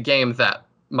the game that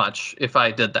much if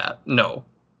I did that? No.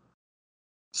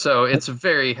 So it's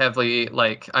very heavily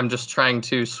like I'm just trying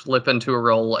to slip into a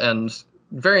role, and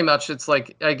very much it's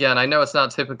like, again, I know it's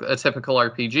not a typical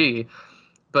RPG,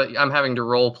 but I'm having to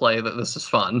role play that this is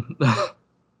fun.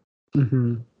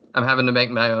 Mm-hmm. I'm having to make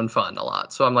my own fun a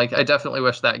lot. So I'm like, I definitely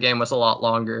wish that game was a lot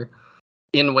longer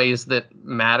in ways that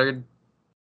mattered,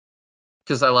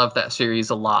 because I love that series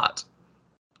a lot.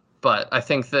 But I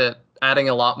think that adding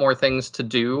a lot more things to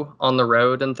do on the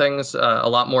road and things, a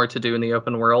lot more to do in the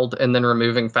open world, and then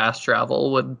removing fast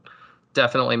travel would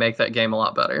definitely make that game a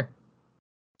lot better.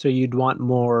 So you'd want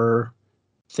more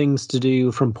things to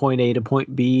do from point A to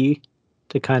point B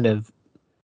to kind of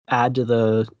add to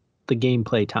the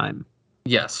gameplay time.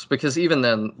 Yes, because even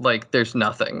then, like, there's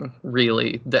nothing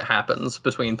really that happens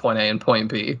between point A and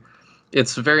point B.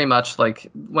 It's very much like,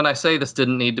 when I say this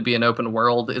didn't need to be an open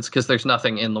world, it's because there's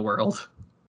nothing in the world.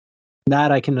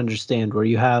 That I can understand, where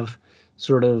you have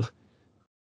sort of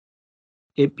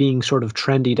it being sort of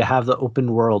trendy to have the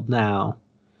open world now.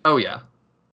 Oh, yeah.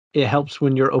 It helps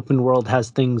when your open world has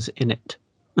things in it.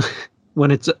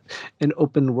 When it's an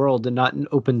open world and not an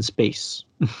open space.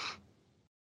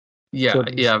 Yeah, So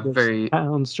there's very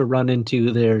towns to run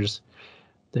into.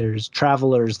 There's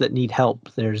travelers that need help.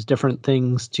 There's different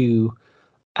things to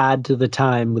add to the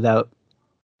time without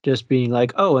just being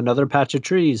like, oh, another patch of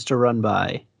trees to run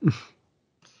by.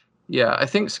 Yeah, I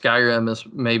think Skyrim is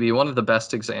maybe one of the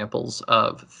best examples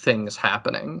of things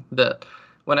happening. That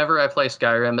whenever I play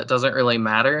Skyrim, it doesn't really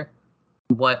matter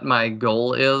what my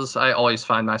goal is. I always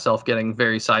find myself getting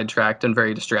very sidetracked and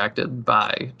very distracted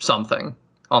by something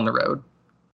on the road.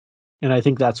 And I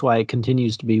think that's why it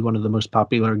continues to be one of the most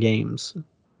popular games.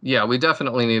 Yeah, we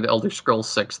definitely need Elder Scrolls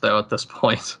 6, though, at this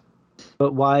point.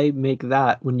 But why make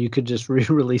that when you could just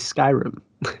re-release Skyrim?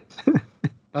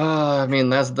 I mean,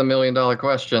 that's the $1 million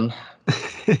question.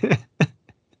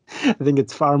 I think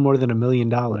it's far more than $1 million,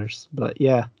 but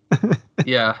yeah.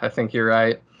 Yeah, I think you're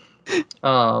right.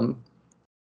 So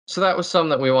that was some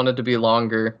that we wanted to be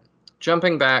longer.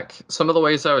 Jumping back, some of the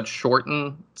ways I would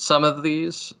shorten some of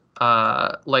these,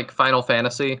 like Final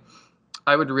Fantasy,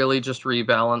 I would really just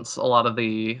rebalance a lot of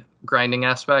the grinding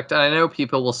aspect. And I know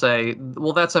people will say,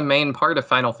 well, that's a main part of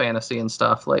Final Fantasy and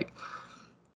stuff. Like,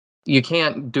 you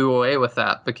can't do away with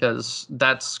that because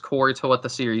that's core to what the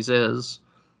series is.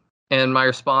 And my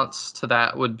response to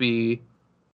that would be,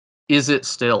 is it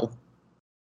still?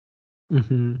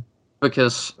 Mm-hmm.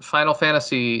 Because Final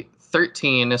Fantasy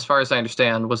 13, as far as I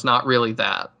understand, was not really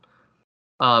that.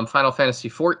 Final Fantasy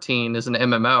 14 is an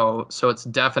MMO, so it's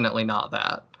definitely not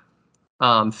that.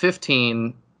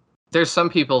 15, there's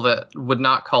some people that would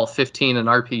not call 15 an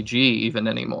RPG even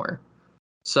anymore.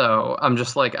 So I'm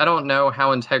just like, I don't know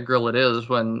how integral it is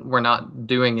when we're not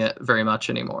doing it very much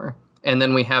anymore. And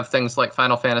then we have things like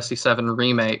Final Fantasy VII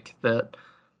Remake that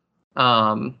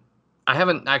I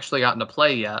haven't actually gotten to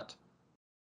play yet,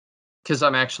 because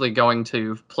I'm actually going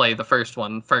to play the first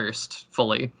one first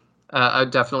fully. I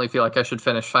definitely feel like I should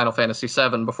finish Final Fantasy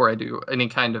VII before I do any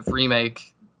kind of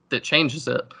remake that changes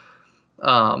it.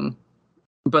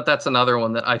 But that's another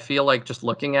one that I feel like, just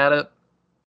looking at it,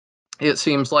 it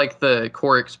seems like the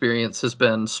core experience has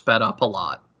been sped up a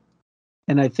lot.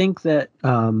 And I think that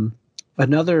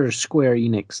another Square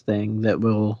Enix thing that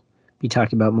will be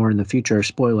talking about more in the future.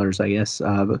 Spoilers, I guess.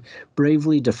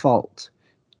 Bravely Default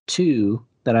 2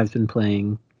 that I've been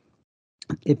playing,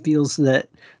 it feels that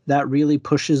really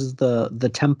pushes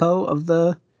the tempo of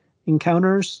the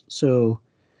encounters. So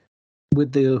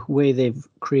with the way they've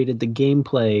created the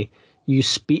gameplay, you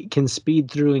can speed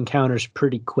through encounters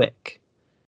pretty quick.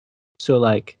 So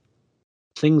like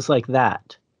things like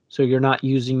that. So you're not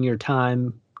using your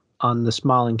time on the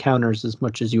small encounters as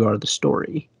much as you are the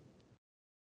story,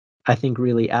 I think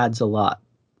really adds a lot.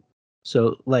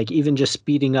 So like even just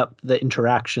speeding up the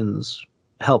interactions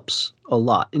helps a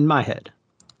lot in my head.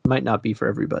 Might not be for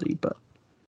everybody, but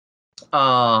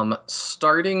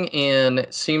starting in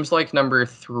seems like number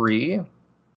 3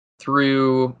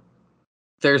 through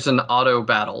there's an auto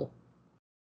battle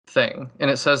thing, and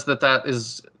it says that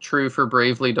is true for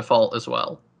Bravely Default as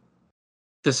well.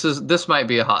 This might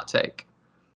be a hot take.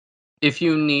 If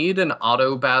you need an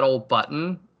auto battle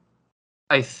button,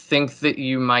 I think that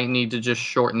you might need to just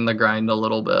shorten the grind a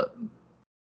little bit,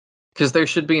 because there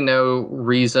should be no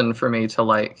reason for me to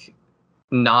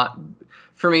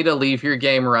leave your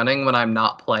game running when I'm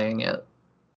not playing it.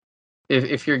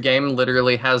 If your game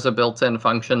literally has a built-in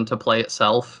function to play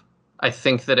itself, I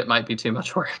think that it might be too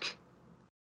much work.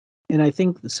 And I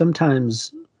think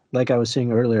sometimes, like I was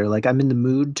saying earlier, like I'm in the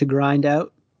mood to grind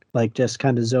out, like just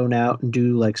kind of zone out and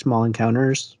do like small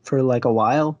encounters for like a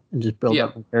while and just build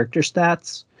up character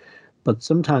stats. But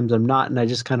sometimes I'm not, and I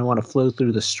just kind of want to flow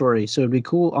through the story. So it'd be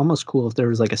cool, almost cool if there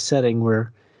was like a setting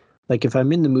where, like if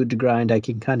I'm in the mood to grind, I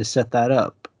can kind of set that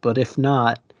up. But if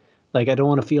not, like I don't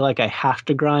want to feel like I have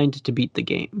to grind to beat the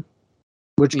game,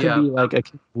 which could be like a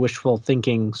wishful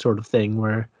thinking sort of thing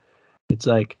where it's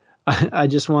like, I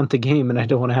just want the game and I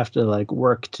don't want to have to like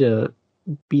work to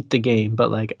beat the game.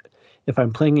 But like if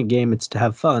I'm playing a game, it's to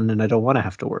have fun and I don't want to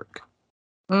have to work.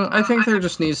 I think there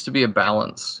just needs to be a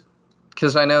balance,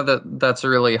 because I know that that's a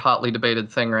really hotly debated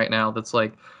thing right now. That's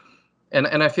like, and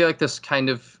I feel like this kind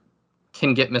of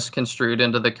can get misconstrued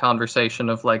into the conversation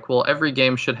of like, well, every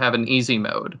game should have an easy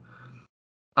mode.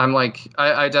 I'm like,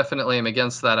 I definitely am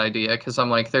against that idea, because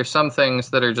I'm like, there's some things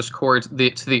that are just core to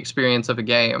the experience of a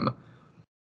game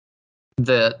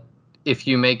that if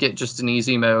you make it just an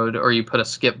easy mode or you put a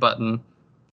skip button,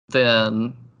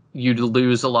 then you'd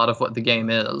lose a lot of what the game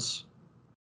is.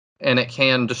 And it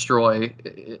can destroy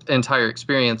entire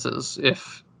experiences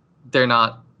if they're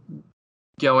not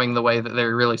going the way that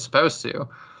they're really supposed to.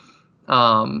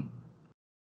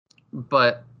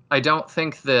 But I don't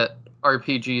think that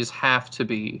RPGs have to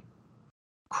be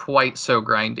quite so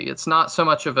grindy. It's not so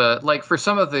much of a, like for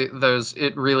some of those,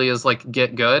 it really is like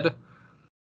get good.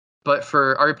 But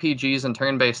for RPGs and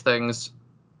turn-based things,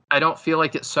 I don't feel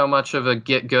like it's so much of a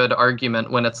get good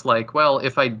argument when it's like, well,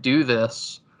 if I do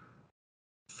this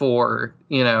for,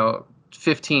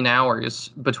 15 hours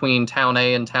between town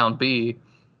A and town B,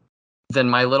 then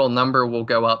my little number will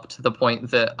go up to the point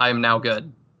that I'm now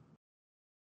good.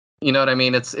 You know what I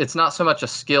mean? It's not so much a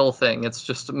skill thing. It's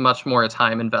just much more a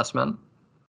time investment.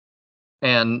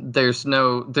 And there's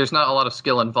not a lot of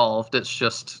skill involved. It's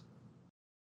just,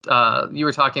 you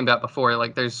were talking about before,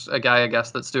 like there's a guy, I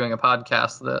guess, that's doing a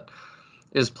podcast that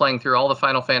is playing through all the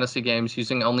Final Fantasy games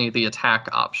using only the attack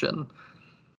option.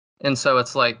 And so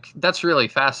it's like, that's really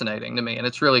fascinating to me. And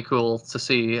it's really cool to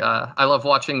see. I love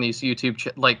watching these YouTube,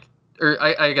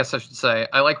 I guess I should say,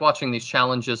 I like watching these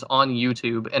challenges on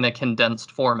YouTube in a condensed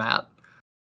format.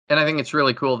 And I think it's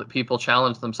really cool that people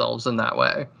challenge themselves in that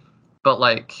way. But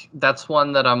like, that's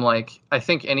one that I'm like, I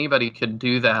think anybody could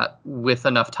do that with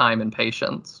enough time and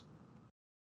patience.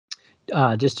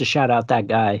 Just to shout out that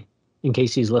guy in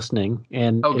case he's listening.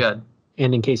 And good.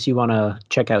 And in case you want to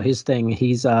check out his thing,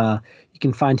 he's you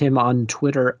can find him on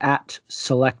Twitter at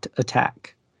Select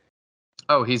Attack.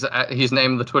 Oh, he's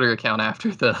named the Twitter account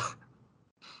after the.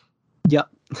 Yep.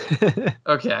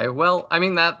 Okay, well, I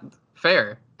mean, that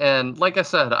fair. And like I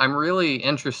said, I'm really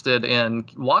interested in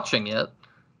watching it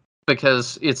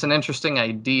because it's an interesting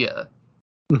idea.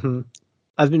 Mm-hmm.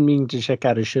 I've been meaning to check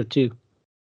out his show too.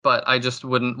 But I just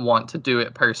wouldn't want to do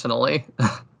it personally.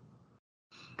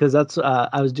 Because that's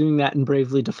I was doing that in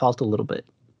Bravely Default a little bit,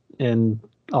 and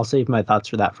I'll save my thoughts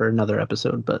for that for another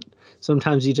episode. But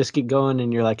sometimes you just get going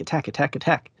and you're like attack,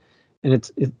 and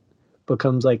it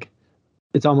becomes like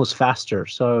it's almost faster.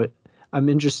 So I'm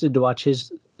interested to watch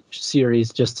his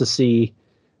series just to see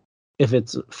if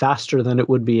it's faster than it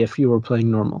would be if you were playing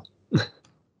normal.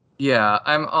 Yeah,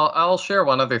 I'll share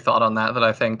one other thought on that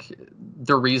I think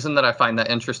the reason that I find that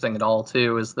interesting at all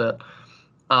too is that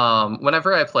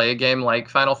whenever I play a game like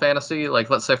Final Fantasy, like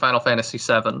let's say Final Fantasy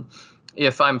VII,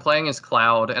 if I'm playing as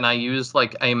Cloud and I use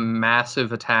like a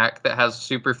massive attack that has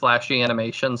super flashy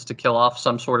animations to kill off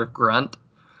some sort of grunt,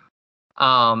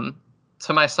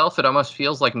 to myself it almost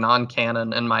feels like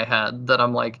non-canon in my head that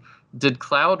I'm like, did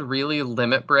Cloud really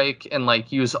limit break and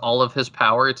like use all of his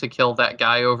power to kill that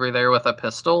guy over there with a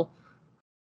pistol?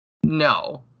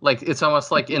 No. Like, it's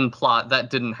almost like in plot that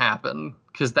didn't happen,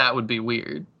 because that would be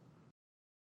weird.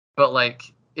 But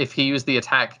like, if he used the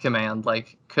attack command,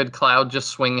 like, could Cloud just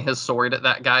swing his sword at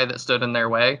that guy that stood in their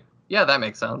way? Yeah, that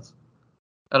makes sense.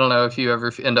 I don't know if you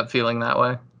ever end up feeling that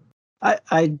way.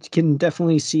 I can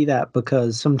definitely see that,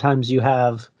 because sometimes you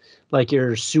have like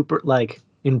your super, like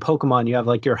in Pokemon, you have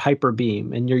like your Hyper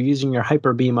Beam, and you're using your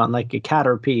Hyper Beam on like a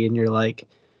Caterpie, and you're like,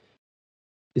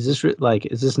 is this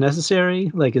is this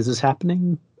necessary? Like, is this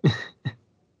happening?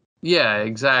 Yeah,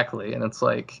 exactly. And it's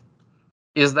like,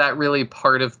 is that really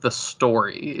part of the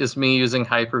story? Is me using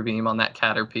Hyper Beam on that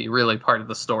Caterpie really part of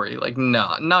the story? Like,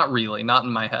 no, not really, not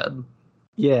in my head.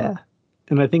 Yeah,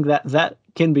 and I think that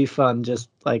can be fun, just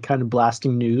like kind of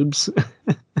blasting noobs.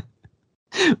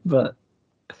 But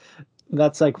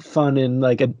that's like fun in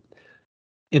like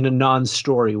in a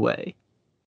non-story way.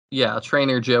 Yeah,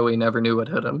 Trainer Joey never knew what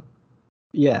hit him.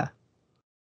 Yeah.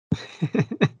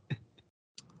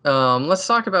 Let's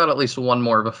talk about at least one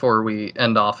more before we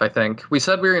end off, I think. We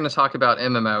said we were going to talk about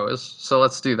MMOs, so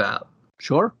let's do that.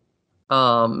 Sure.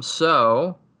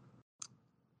 So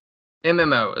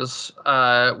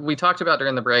MMOs. We talked about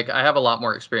during the break. I have a lot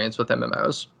more experience with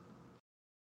MMOs.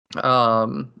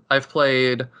 I've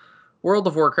played World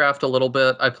of Warcraft a little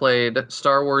bit. I played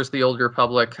Star Wars: The Old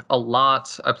Republic a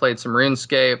lot. I played some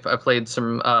RuneScape. I played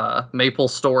some Maple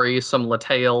Story, some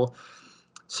Latale,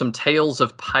 some Tales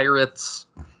of Pirates.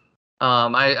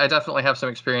 I definitely have some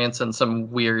experience in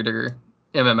some weirder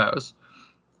MMOs.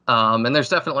 And there's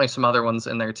definitely some other ones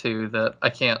in there too that I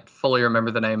can't fully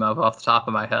remember the name of off the top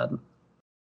of my head.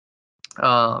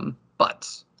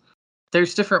 But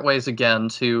there's different ways, again,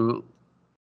 to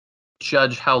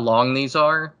judge how long these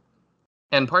are.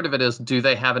 And part of it is, do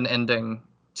they have an ending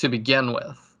to begin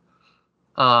with?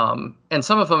 And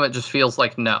some of them, it just feels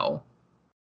like no.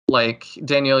 Like,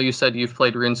 Danielle, you said you've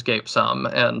played RuneScape some,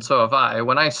 and so have I.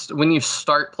 When you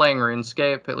start playing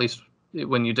RuneScape, at least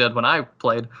when you did when I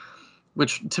played,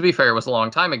 which, to be fair, was a long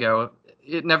time ago,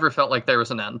 it never felt like there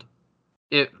was an end.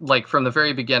 It, like, from the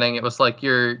very beginning, it was like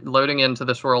you're loading into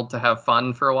this world to have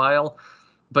fun for a while,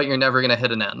 but you're never going to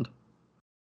hit an end.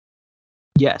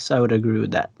 Yes, I would agree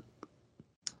with that.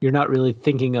 You're not really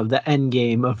thinking of the end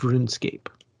game of RuneScape.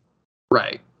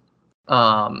 Right.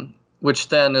 Which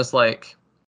then is like,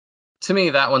 to me,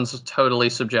 that one's totally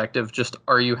subjective. Just,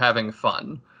 are you having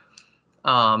fun?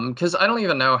 Because I don't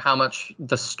even know how much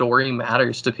the story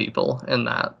matters to people in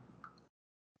that.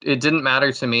 It didn't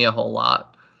matter to me a whole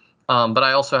lot. But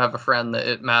I also have a friend that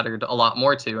it mattered a lot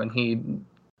more to, and he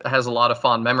has a lot of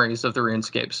fond memories of the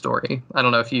RuneScape story. I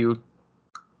don't know if you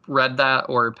read that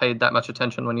or paid that much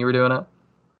attention when you were doing it.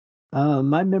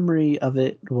 My memory of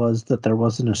it was that there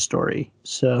wasn't a story,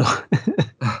 so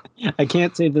I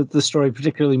can't say that the story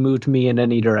particularly moved me in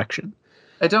any direction.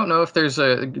 I don't know if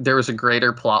there was a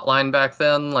greater plot line back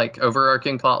then, like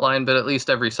overarching plot line, but at least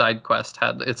every side quest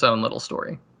had its own little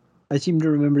story. I seem to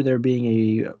remember there being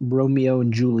a Romeo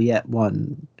and Juliet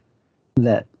one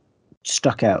that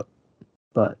stuck out,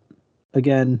 but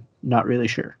again, not really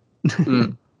sure.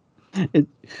 Mm.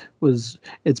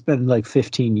 It's been like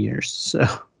 15 years, so.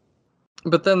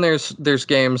 But then there's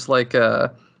games like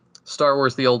Star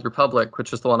Wars: The Old Republic,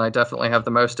 which is the one I definitely have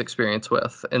the most experience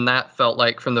with, and that felt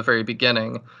like from the very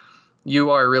beginning,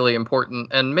 you are really important,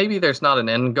 and maybe there's not an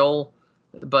end goal,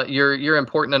 but you're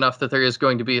important enough that there is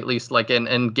going to be at least like an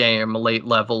end game, late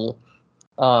level.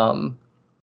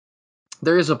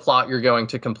 There is a plot you're going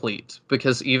to complete,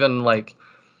 because even like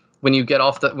when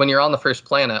you're on the first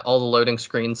planet, all the loading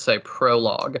screens say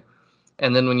prologue.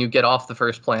 And then when you get off the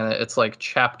first planet, it's like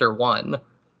chapter 1,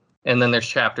 and then there's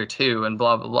chapter 2, and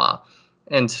blah, blah, blah.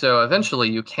 And so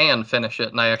eventually you can finish it,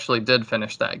 and I actually did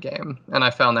finish that game. And I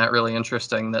found that really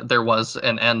interesting, that there was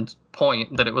an end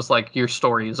point, that it was like your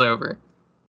story is over.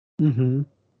 Mm-hmm.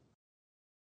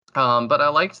 But I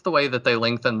liked the way that they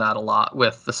lengthened that a lot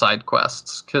with the side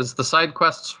quests, because the side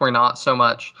quests were not so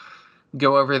much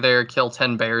go over there, kill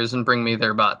 10 bears, and bring me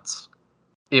their butts.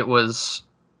 It was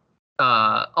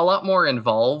a lot more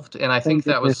involved, and I think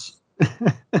that was...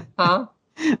 Huh?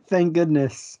 Thank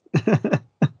goodness.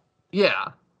 Yeah.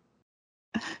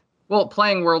 Well,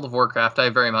 playing World of Warcraft,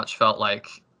 I very much felt like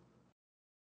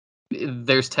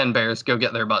there's 10 bears, go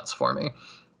get their butts for me.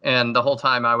 And the whole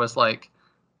time I was like,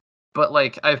 but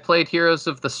like, I've played Heroes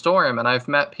of the Storm, and I've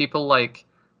met people like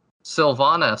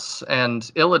Sylvanas and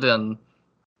Illidan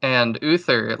and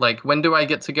Uther. Like, when do I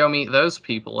get to go meet those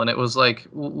people? And it was like,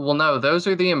 well, no, those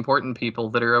are the important people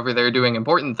that are over there doing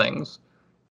important things.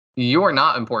 You're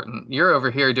not important. You're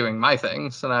over here doing my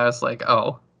things. And I was like,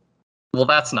 oh, well,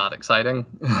 that's not exciting.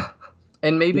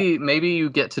 And maybe you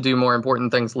get to do more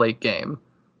important things late game.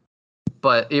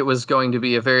 But it was going to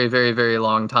be a very, very, very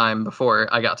long time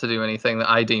before I got to do anything that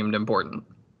I deemed important.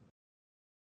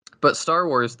 But Star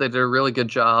Wars, they did a really good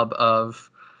job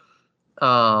of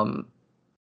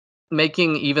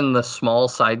making even the small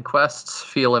side quests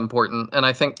feel important. And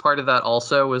I think part of that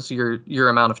also was your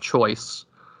amount of choice.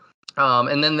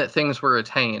 And then that things were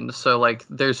retained. So, like,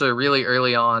 there's a really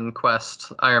early on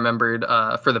quest I remembered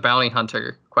for the Bounty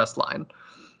Hunter quest line.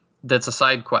 That's a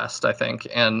side quest, I think.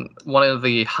 And one of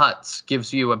the huts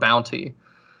gives you a bounty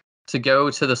to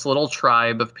go to this little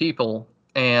tribe of people,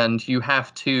 and you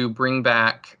have to bring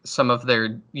back some of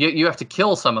their... You have to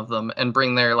kill some of them and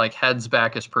bring their, like, heads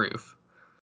back as proof.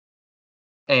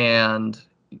 And,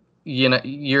 you know,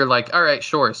 you're like, all right,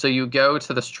 sure. So you go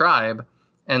to this tribe,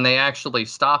 and they actually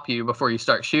stop you before you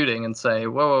start shooting and say,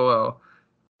 whoa, whoa, whoa,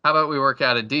 how about we work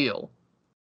out a deal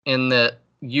in that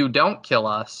you don't kill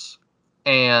us,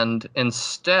 and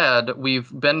instead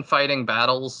we've been fighting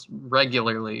battles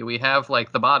regularly. We have,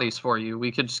 like, the bodies for you.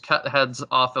 We could just cut heads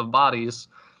off of bodies,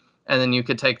 and then you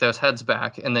could take those heads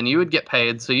back, and then you would get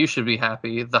paid, so you should be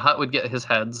happy. The Hutt would get his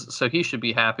heads, so he should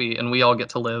be happy, and we all get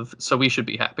to live, so we should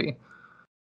be happy.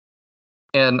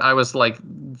 And I was like,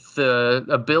 the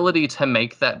ability to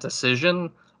make that decision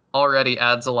already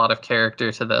adds a lot of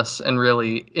character to this. And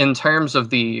really, in terms of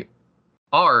the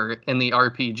R in the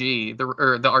RPG, the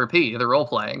RP, the role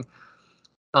playing,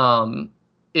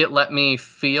 it let me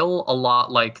feel a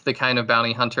lot like the kind of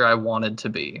bounty hunter I wanted to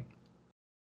be.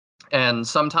 And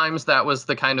sometimes that was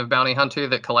the kind of bounty hunter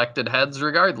that collected heads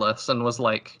regardless and was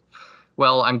like,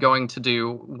 well, I'm going to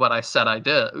do what I said I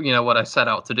did, you know, what I set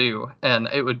out to do. And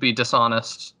it would be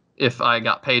dishonest if I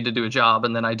got paid to do a job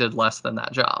and then I did less than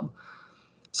that job.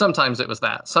 Sometimes it was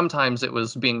that. Sometimes it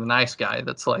was being the nice guy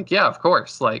that's like, yeah, of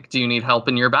course. Like, do you need help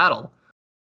in your battle?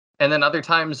 And then other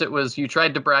times it was, you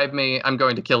tried to bribe me, I'm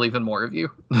going to kill even more of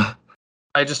you.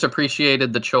 I just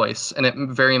appreciated the choice. And it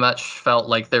very much felt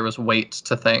like there was weight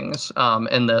to things.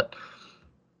 And that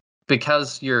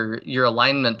because your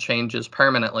alignment changes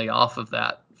permanently off of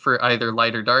that for either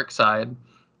light or dark side.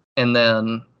 And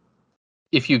then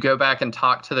if you go back and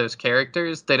talk to those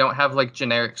characters, they don't have, like,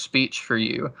 generic speech for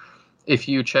you. If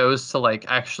you chose to, like,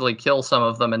 actually kill some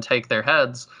of them and take their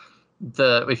heads,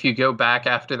 if you go back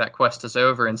after that quest is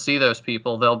over and see those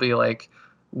people, they'll be like,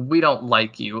 we don't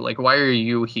like you. Like, why are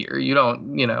you here? You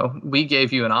don't, you know, we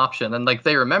gave you an option. And, like,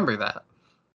 they remember that.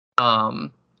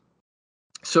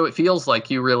 So it feels like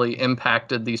you really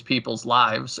impacted these people's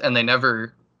lives, and they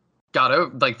never got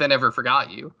over, like, they never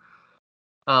forgot you.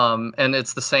 And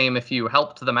it's the same if you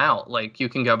helped them out. Like, you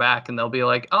can go back and they'll be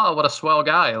like, oh, what a swell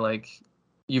guy. Like,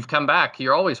 you've come back.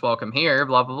 You're always welcome here,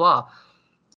 blah, blah, blah.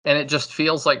 And it just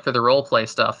feels like for the roleplay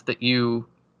stuff that you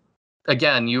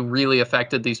really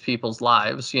affected these people's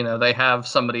lives. You know, they have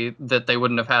somebody that they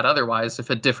wouldn't have had otherwise if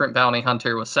a different bounty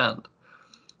hunter was sent.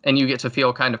 And you get to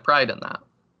feel kind of pride in that.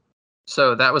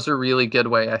 So that was a really good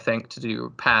way, I think, to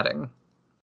do padding.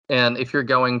 And if you're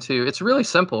going to, it's really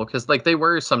simple because, like, they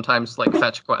were sometimes like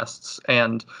fetch quests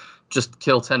and just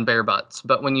kill 10 bear butts.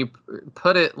 But when you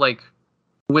put it, like,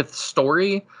 with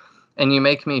story and you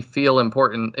make me feel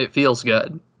important, it feels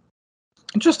good.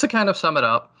 Just to kind of sum it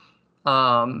up,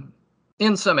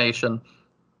 in summation,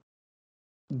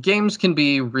 games can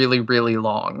be really, really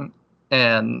long.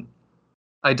 And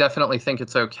I definitely think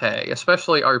it's okay,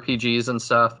 especially RPGs and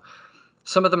stuff.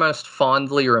 Some of the most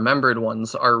fondly remembered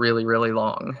ones are really, really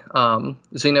long.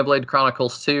 Xenoblade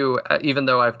Chronicles 2, even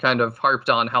though I've kind of harped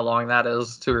on how long that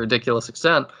is to a ridiculous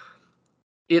extent,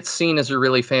 it's seen as a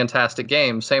really fantastic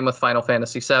game. Same with Final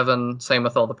Fantasy VII, same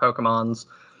with all the Pokemons.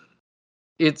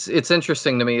 It's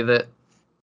interesting to me that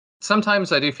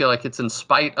sometimes I do feel like it's in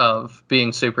spite of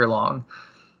being super long,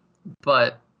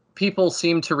 but people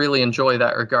seem to really enjoy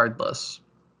that regardless.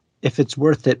 If it's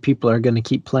worth it, people are going to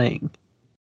keep playing.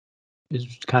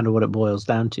 Is kind of what it boils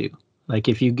down to. Like,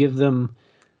 if you give them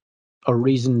a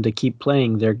reason to keep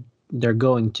playing, they're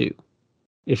going to.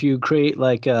 If you create,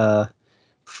 like, a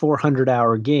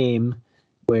 400-hour game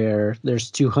where there's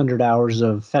 200 hours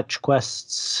of fetch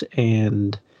quests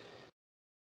and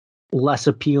less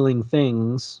appealing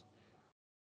things,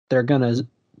 they're gonna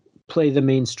play the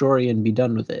main story and be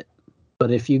done with it.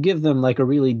 But if you give them, like, a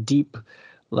really deep,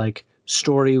 like,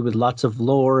 story with lots of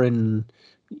lore and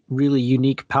really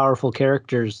unique, powerful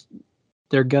characters,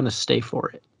 they're gonna stay for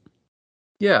it.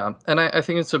 Yeah, and I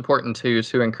think it's important too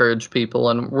to encourage people,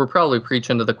 and we're probably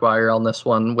preaching to the choir on this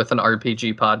one with an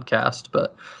RPG podcast,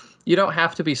 but you don't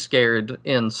have to be scared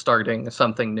in starting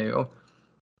something new.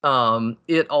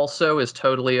 It also is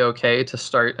totally okay to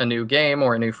start a new game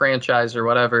or a new franchise or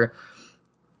whatever,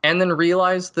 and then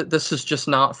realize that this is just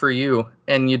not for you,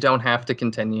 and you don't have to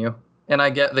continue. And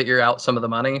I get that you're out some of the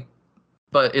money,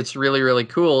 but it's really, really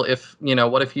cool if,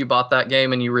 what if you bought that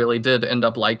game and you really did end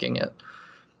up liking it?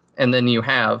 And then you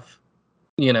have,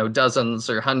 dozens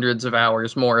or hundreds of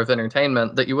hours more of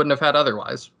entertainment that you wouldn't have had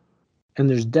otherwise. And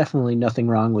there's definitely nothing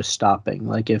wrong with stopping.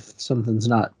 Like, if something's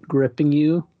not gripping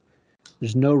you,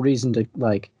 there's no reason to,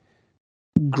 like,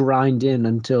 grind in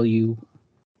until you,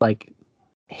 like,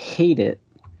 hate it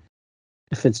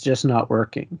if it's just not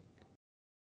working.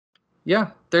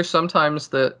 Yeah, there's sometimes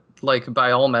that, like,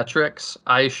 by all metrics,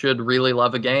 I should really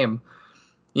love a game.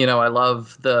 I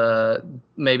love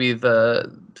maybe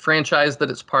the franchise that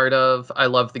it's part of. I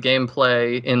love the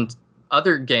gameplay in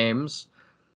other games.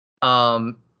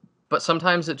 But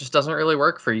sometimes it just doesn't really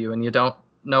work for you and you don't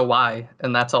know why.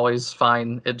 And that's always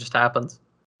fine. It just happens.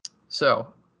 So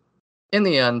in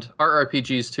the end, are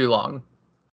RPGs too long?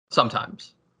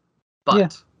 Sometimes. But yeah,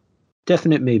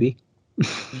 definite maybe.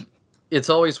 It's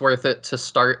always worth it to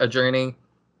start a journey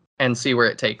and see where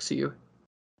it takes you.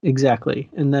 Exactly.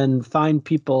 And then find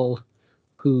people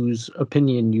whose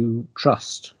opinion you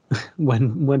trust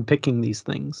when picking these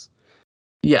things.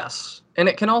 Yes. And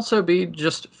it can also be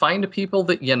just find people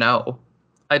that you know.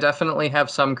 I definitely have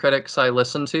some critics I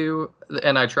listen to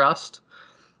and I trust,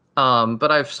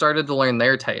 but I've started to learn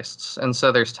their tastes. And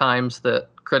so there's times that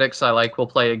critics I like will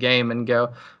play a game and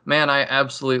go, man, I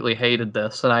absolutely hated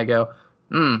this. And I go,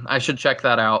 I should check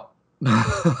that out.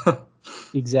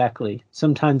 Exactly.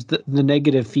 Sometimes the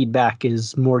negative feedback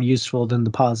is more useful than the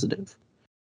positive.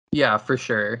 Yeah, for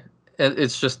sure.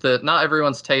 It's just that not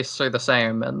everyone's tastes are the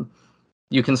same, and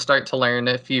you can start to learn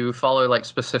if you follow like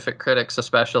specific critics,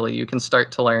 especially, you can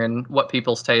start to learn what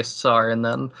people's tastes are, and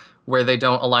then where they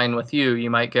don't align with you, you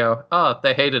might go, oh,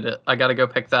 they hated it. I got to go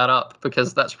pick that up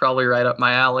because that's probably right up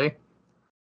my alley.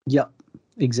 Yep,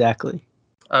 exactly.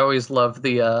 I always love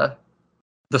the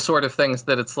sort of things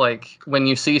that it's like when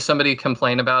you see somebody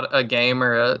complain about a game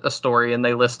or a story and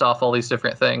they list off all these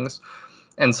different things.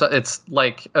 And so it's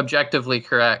like objectively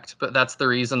correct, but that's the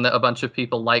reason that a bunch of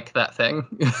people like that thing.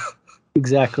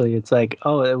 Exactly. It's like,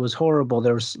 oh, it was horrible.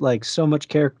 There was like so much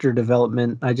character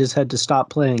development. I just had to stop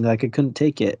playing. Like I couldn't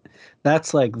take it.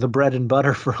 That's like the bread and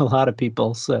butter for a lot of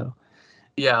people. So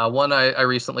Yeah, one I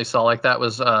recently saw like that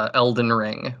was Elden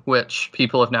Ring, which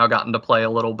people have now gotten to play a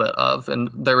little bit of. And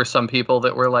there were some people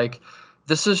that were like,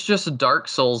 this is just Dark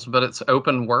Souls, but it's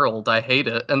open world. I hate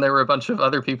it. And there were a bunch of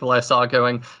other people I saw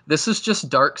going, this is just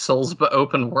Dark Souls, but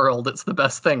open world. It's the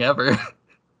best thing ever.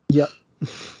 yep.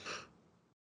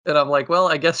 And I'm like, well,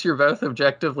 I guess you're both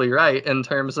objectively right in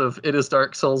terms of it is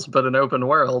Dark Souls, but an open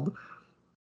world.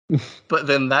 But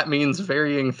then that means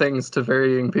varying things to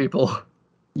varying people.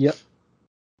 Yep.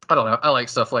 I don't know. I like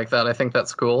stuff like that. I think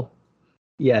that's cool.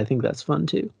 Yeah, I think that's fun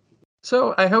too.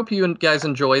 So I hope you guys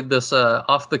enjoyed this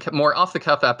off the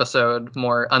cuff episode,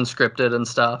 more unscripted and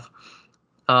stuff.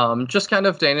 Just kind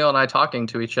of Daniel and I talking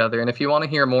to each other. And if you want to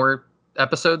hear more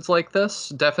episodes like this,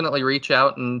 definitely reach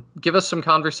out and give us some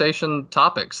conversation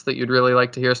topics that you'd really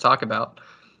like to hear us talk about.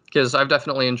 Because I've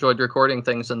definitely enjoyed recording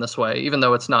things in this way, even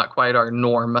though it's not quite our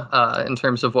norm in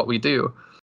terms of what we do.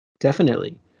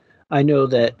 Definitely. I know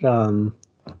that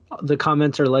the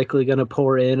comments are likely going to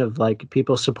pour in of like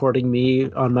people supporting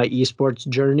me on my esports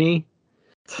journey.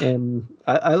 And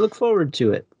I look forward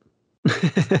to it.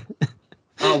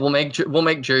 Oh, we'll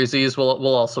make jerseys.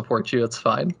 We'll all support you. It's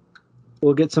fine.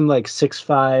 We'll get some like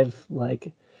 6'5"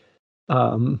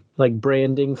 like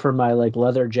branding for my like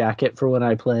leather jacket for when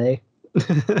I play.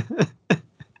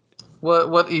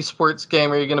 What esports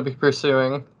game are you going to be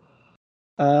pursuing?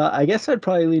 I guess I'd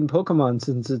probably lean Pokemon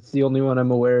since it's the only one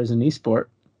I'm aware is an esport.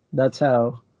 That's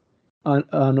how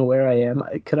unaware I am.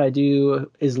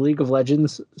 Is League of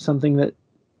Legends something that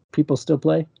people still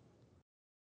play?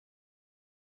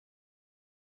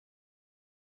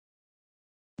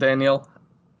 Daniel,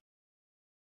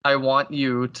 I want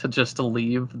you to just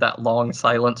leave that long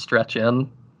silent stretch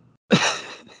in.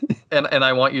 and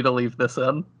I want you to leave this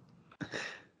in.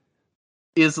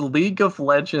 Is League of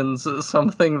Legends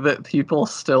something that people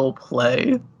still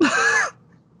play?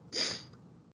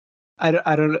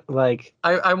 I don't like.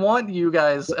 I want you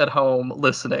guys at home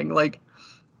listening. Like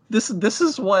this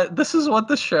is what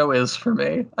the show is for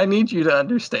me. I need you to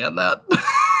understand that.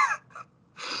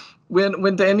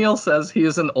 When Daniel says he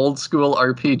is an old school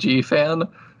RPG fan,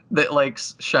 that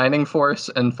likes Shining Force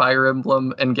and Fire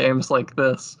Emblem and games like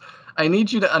this, I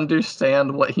need you to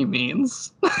understand what he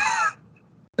means.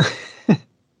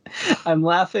 I'm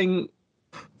laughing,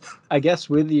 I guess,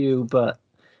 with you, but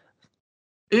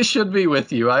It should be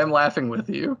with you. I am laughing with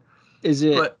you. is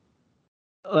it But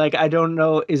like, I don't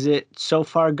know, is it so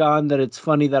far gone that it's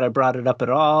funny that I brought it up at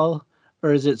all?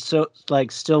 Or is it so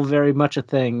like still very much a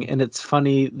thing and it's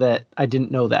funny that I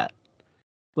didn't know that?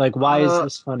 Like, why is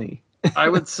this funny? I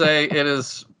would say it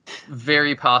is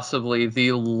very possibly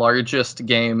the largest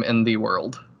game in the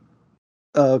world.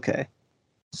 Oh, okay.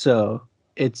 So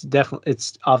it's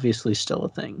obviously still a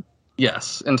thing.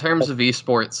 Yes, in terms of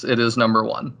esports, it is number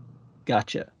one.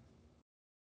 Gotcha.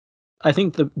 I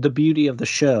think the beauty of the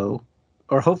show,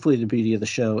 or hopefully the beauty of the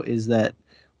show, is that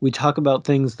we talk about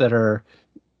things that are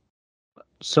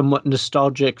somewhat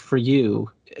nostalgic for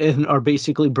you and are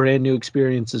basically brand new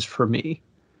experiences for me.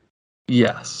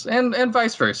 Yes, and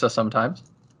vice versa sometimes.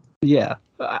 Yeah.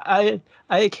 I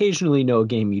occasionally know a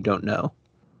game you don't know.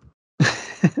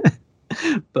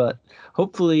 But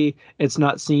hopefully it's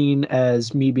not seen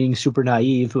as me being super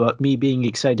naive, but me being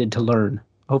excited to learn.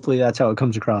 Hopefully that's how it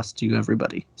comes across to you,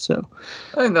 everybody. So,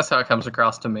 I think that's how it comes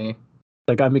across to me.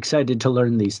 like, I'm excited to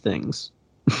learn these things.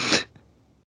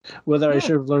 Whether I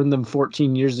should have learned them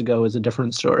 14 years ago is a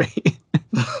different story.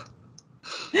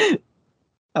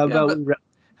 How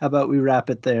about we wrap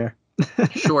it there?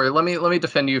 Sure, let me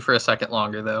defend you for a second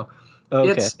longer though.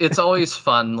 Okay. It's always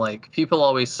fun. Like, people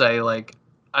always say, like,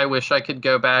 I wish I could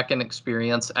go back and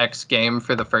experience X game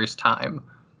for the first time.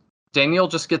 Daniel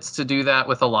just gets to do that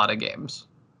with a lot of games.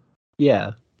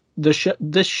 Yeah.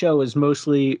 This show is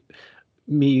mostly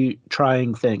me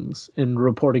trying things and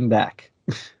reporting back.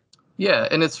 Yeah,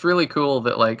 and it's really cool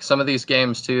that, like, some of these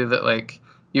games too that, like,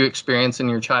 you experience in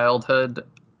your childhood,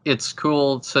 it's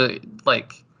cool to,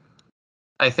 like,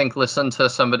 I think listen to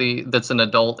somebody that's an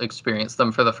adult experience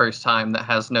them for the first time that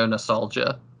has no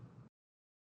nostalgia.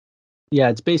 Yeah,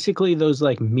 it's basically those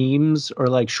like memes or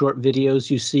like short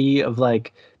videos you see of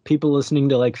like people listening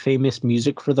to like famous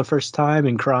music for the first time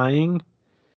and crying.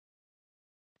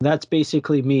 That's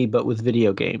basically me, but with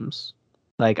video games.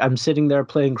 Like, I'm sitting there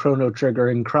playing Chrono Trigger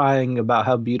and crying about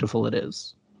how beautiful it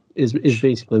is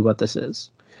basically what this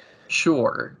is.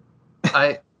 Sure.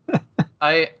 I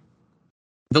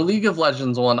the League of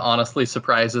Legends one honestly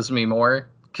surprises me more,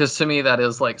 because to me that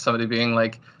is like somebody being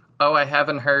like, oh, I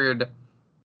haven't heard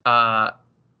the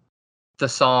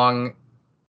song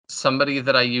Somebody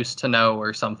That I Used to Know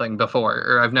or something before,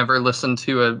 or I've never listened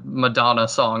to a Madonna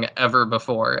song ever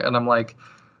before. And I'm like,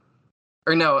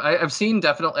 or no, I've seen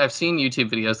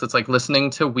YouTube videos that's like listening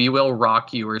to We Will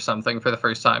Rock You or something for the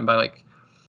first time by like,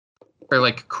 or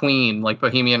like Queen, like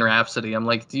Bohemian Rhapsody. I'm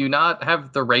like, do you not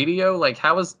have the radio? Like,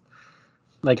 how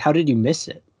did you miss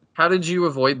it? how did you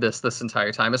avoid this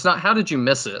entire time? It's not how did you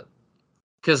miss it?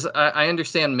 Because I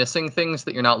understand missing things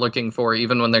that you're not looking for,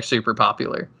 even when they're super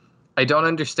popular. I don't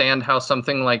understand how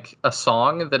something like a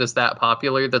song that is that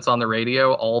popular that's on the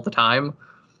radio all the time,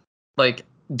 like,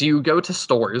 do you go to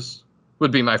stores?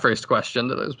 Would be my first question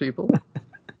to those people.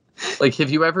 Like,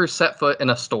 have you ever set foot in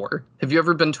a store? Have you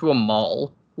ever been to a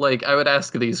mall? Like, I would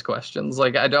ask these questions.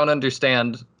 Like, I don't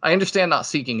understand. I understand not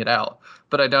seeking it out,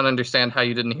 but I don't understand how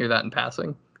you didn't hear that in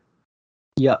passing.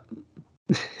 Yep.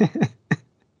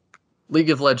 League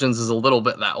of Legends is a little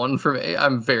bit that one for me.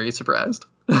 I'm very surprised.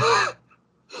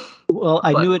 Well,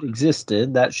 I knew it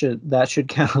existed. That should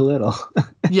count a little.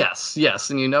 Yes,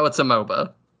 and you know it's a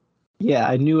MOBA. Yeah,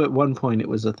 I knew at one point it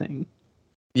was a thing.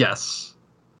 Yes.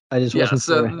 I just wasn't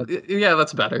sure. Yeah,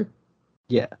 that's better.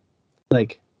 Yeah.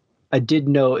 Like, I did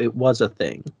know it was a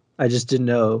thing. I just didn't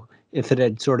know if it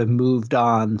had sort of moved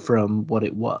on from what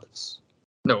it was.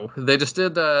 No, they just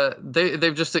did.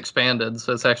 They've just expanded,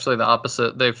 so it's actually the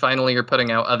opposite. They finally are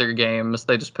putting out other games.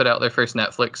 They just put out their first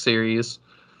Netflix series.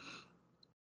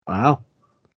 Wow,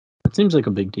 that seems like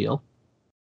a big deal.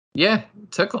 Yeah,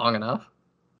 it took long enough.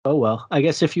 Oh well, I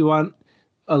guess if you want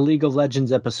a League of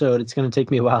Legends episode, it's going to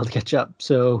take me a while to catch up.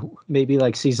 So maybe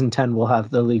like season 10 we'll have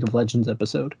the League of Legends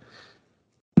episode.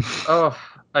 Oh,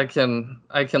 I can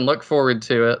look forward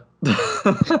to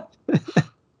it.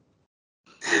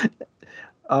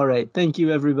 All right. Thank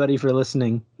you, everybody, for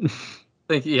listening.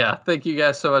 Thank you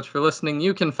guys so much for listening.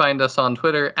 You can find us on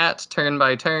Twitter at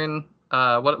turnbyturn.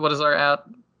 What is our at?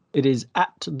 It is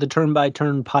at the Turn by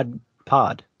Turn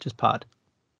pod. Just pod.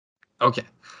 Okay.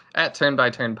 At Turn by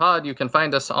Turn Pod. You can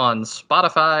find us on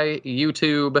Spotify,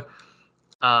 YouTube,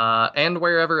 and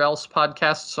wherever else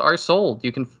podcasts are sold.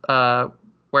 You can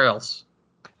where else?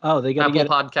 Oh, they got to Apple get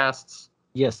Podcasts.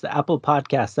 Yes, the Apple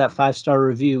Podcast. That 5-star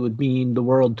review would mean the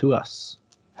world to us.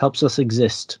 Helps us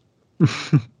exist.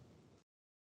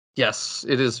 Yes,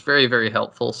 it is very, very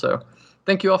helpful. So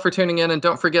thank you all for tuning in, and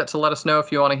don't forget to let us know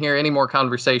if you want to hear any more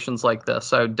conversations like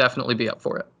this. I would definitely be up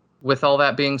for it. With all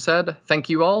that being said, thank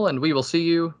you all, and we will see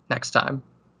you next time.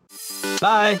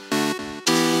 Bye.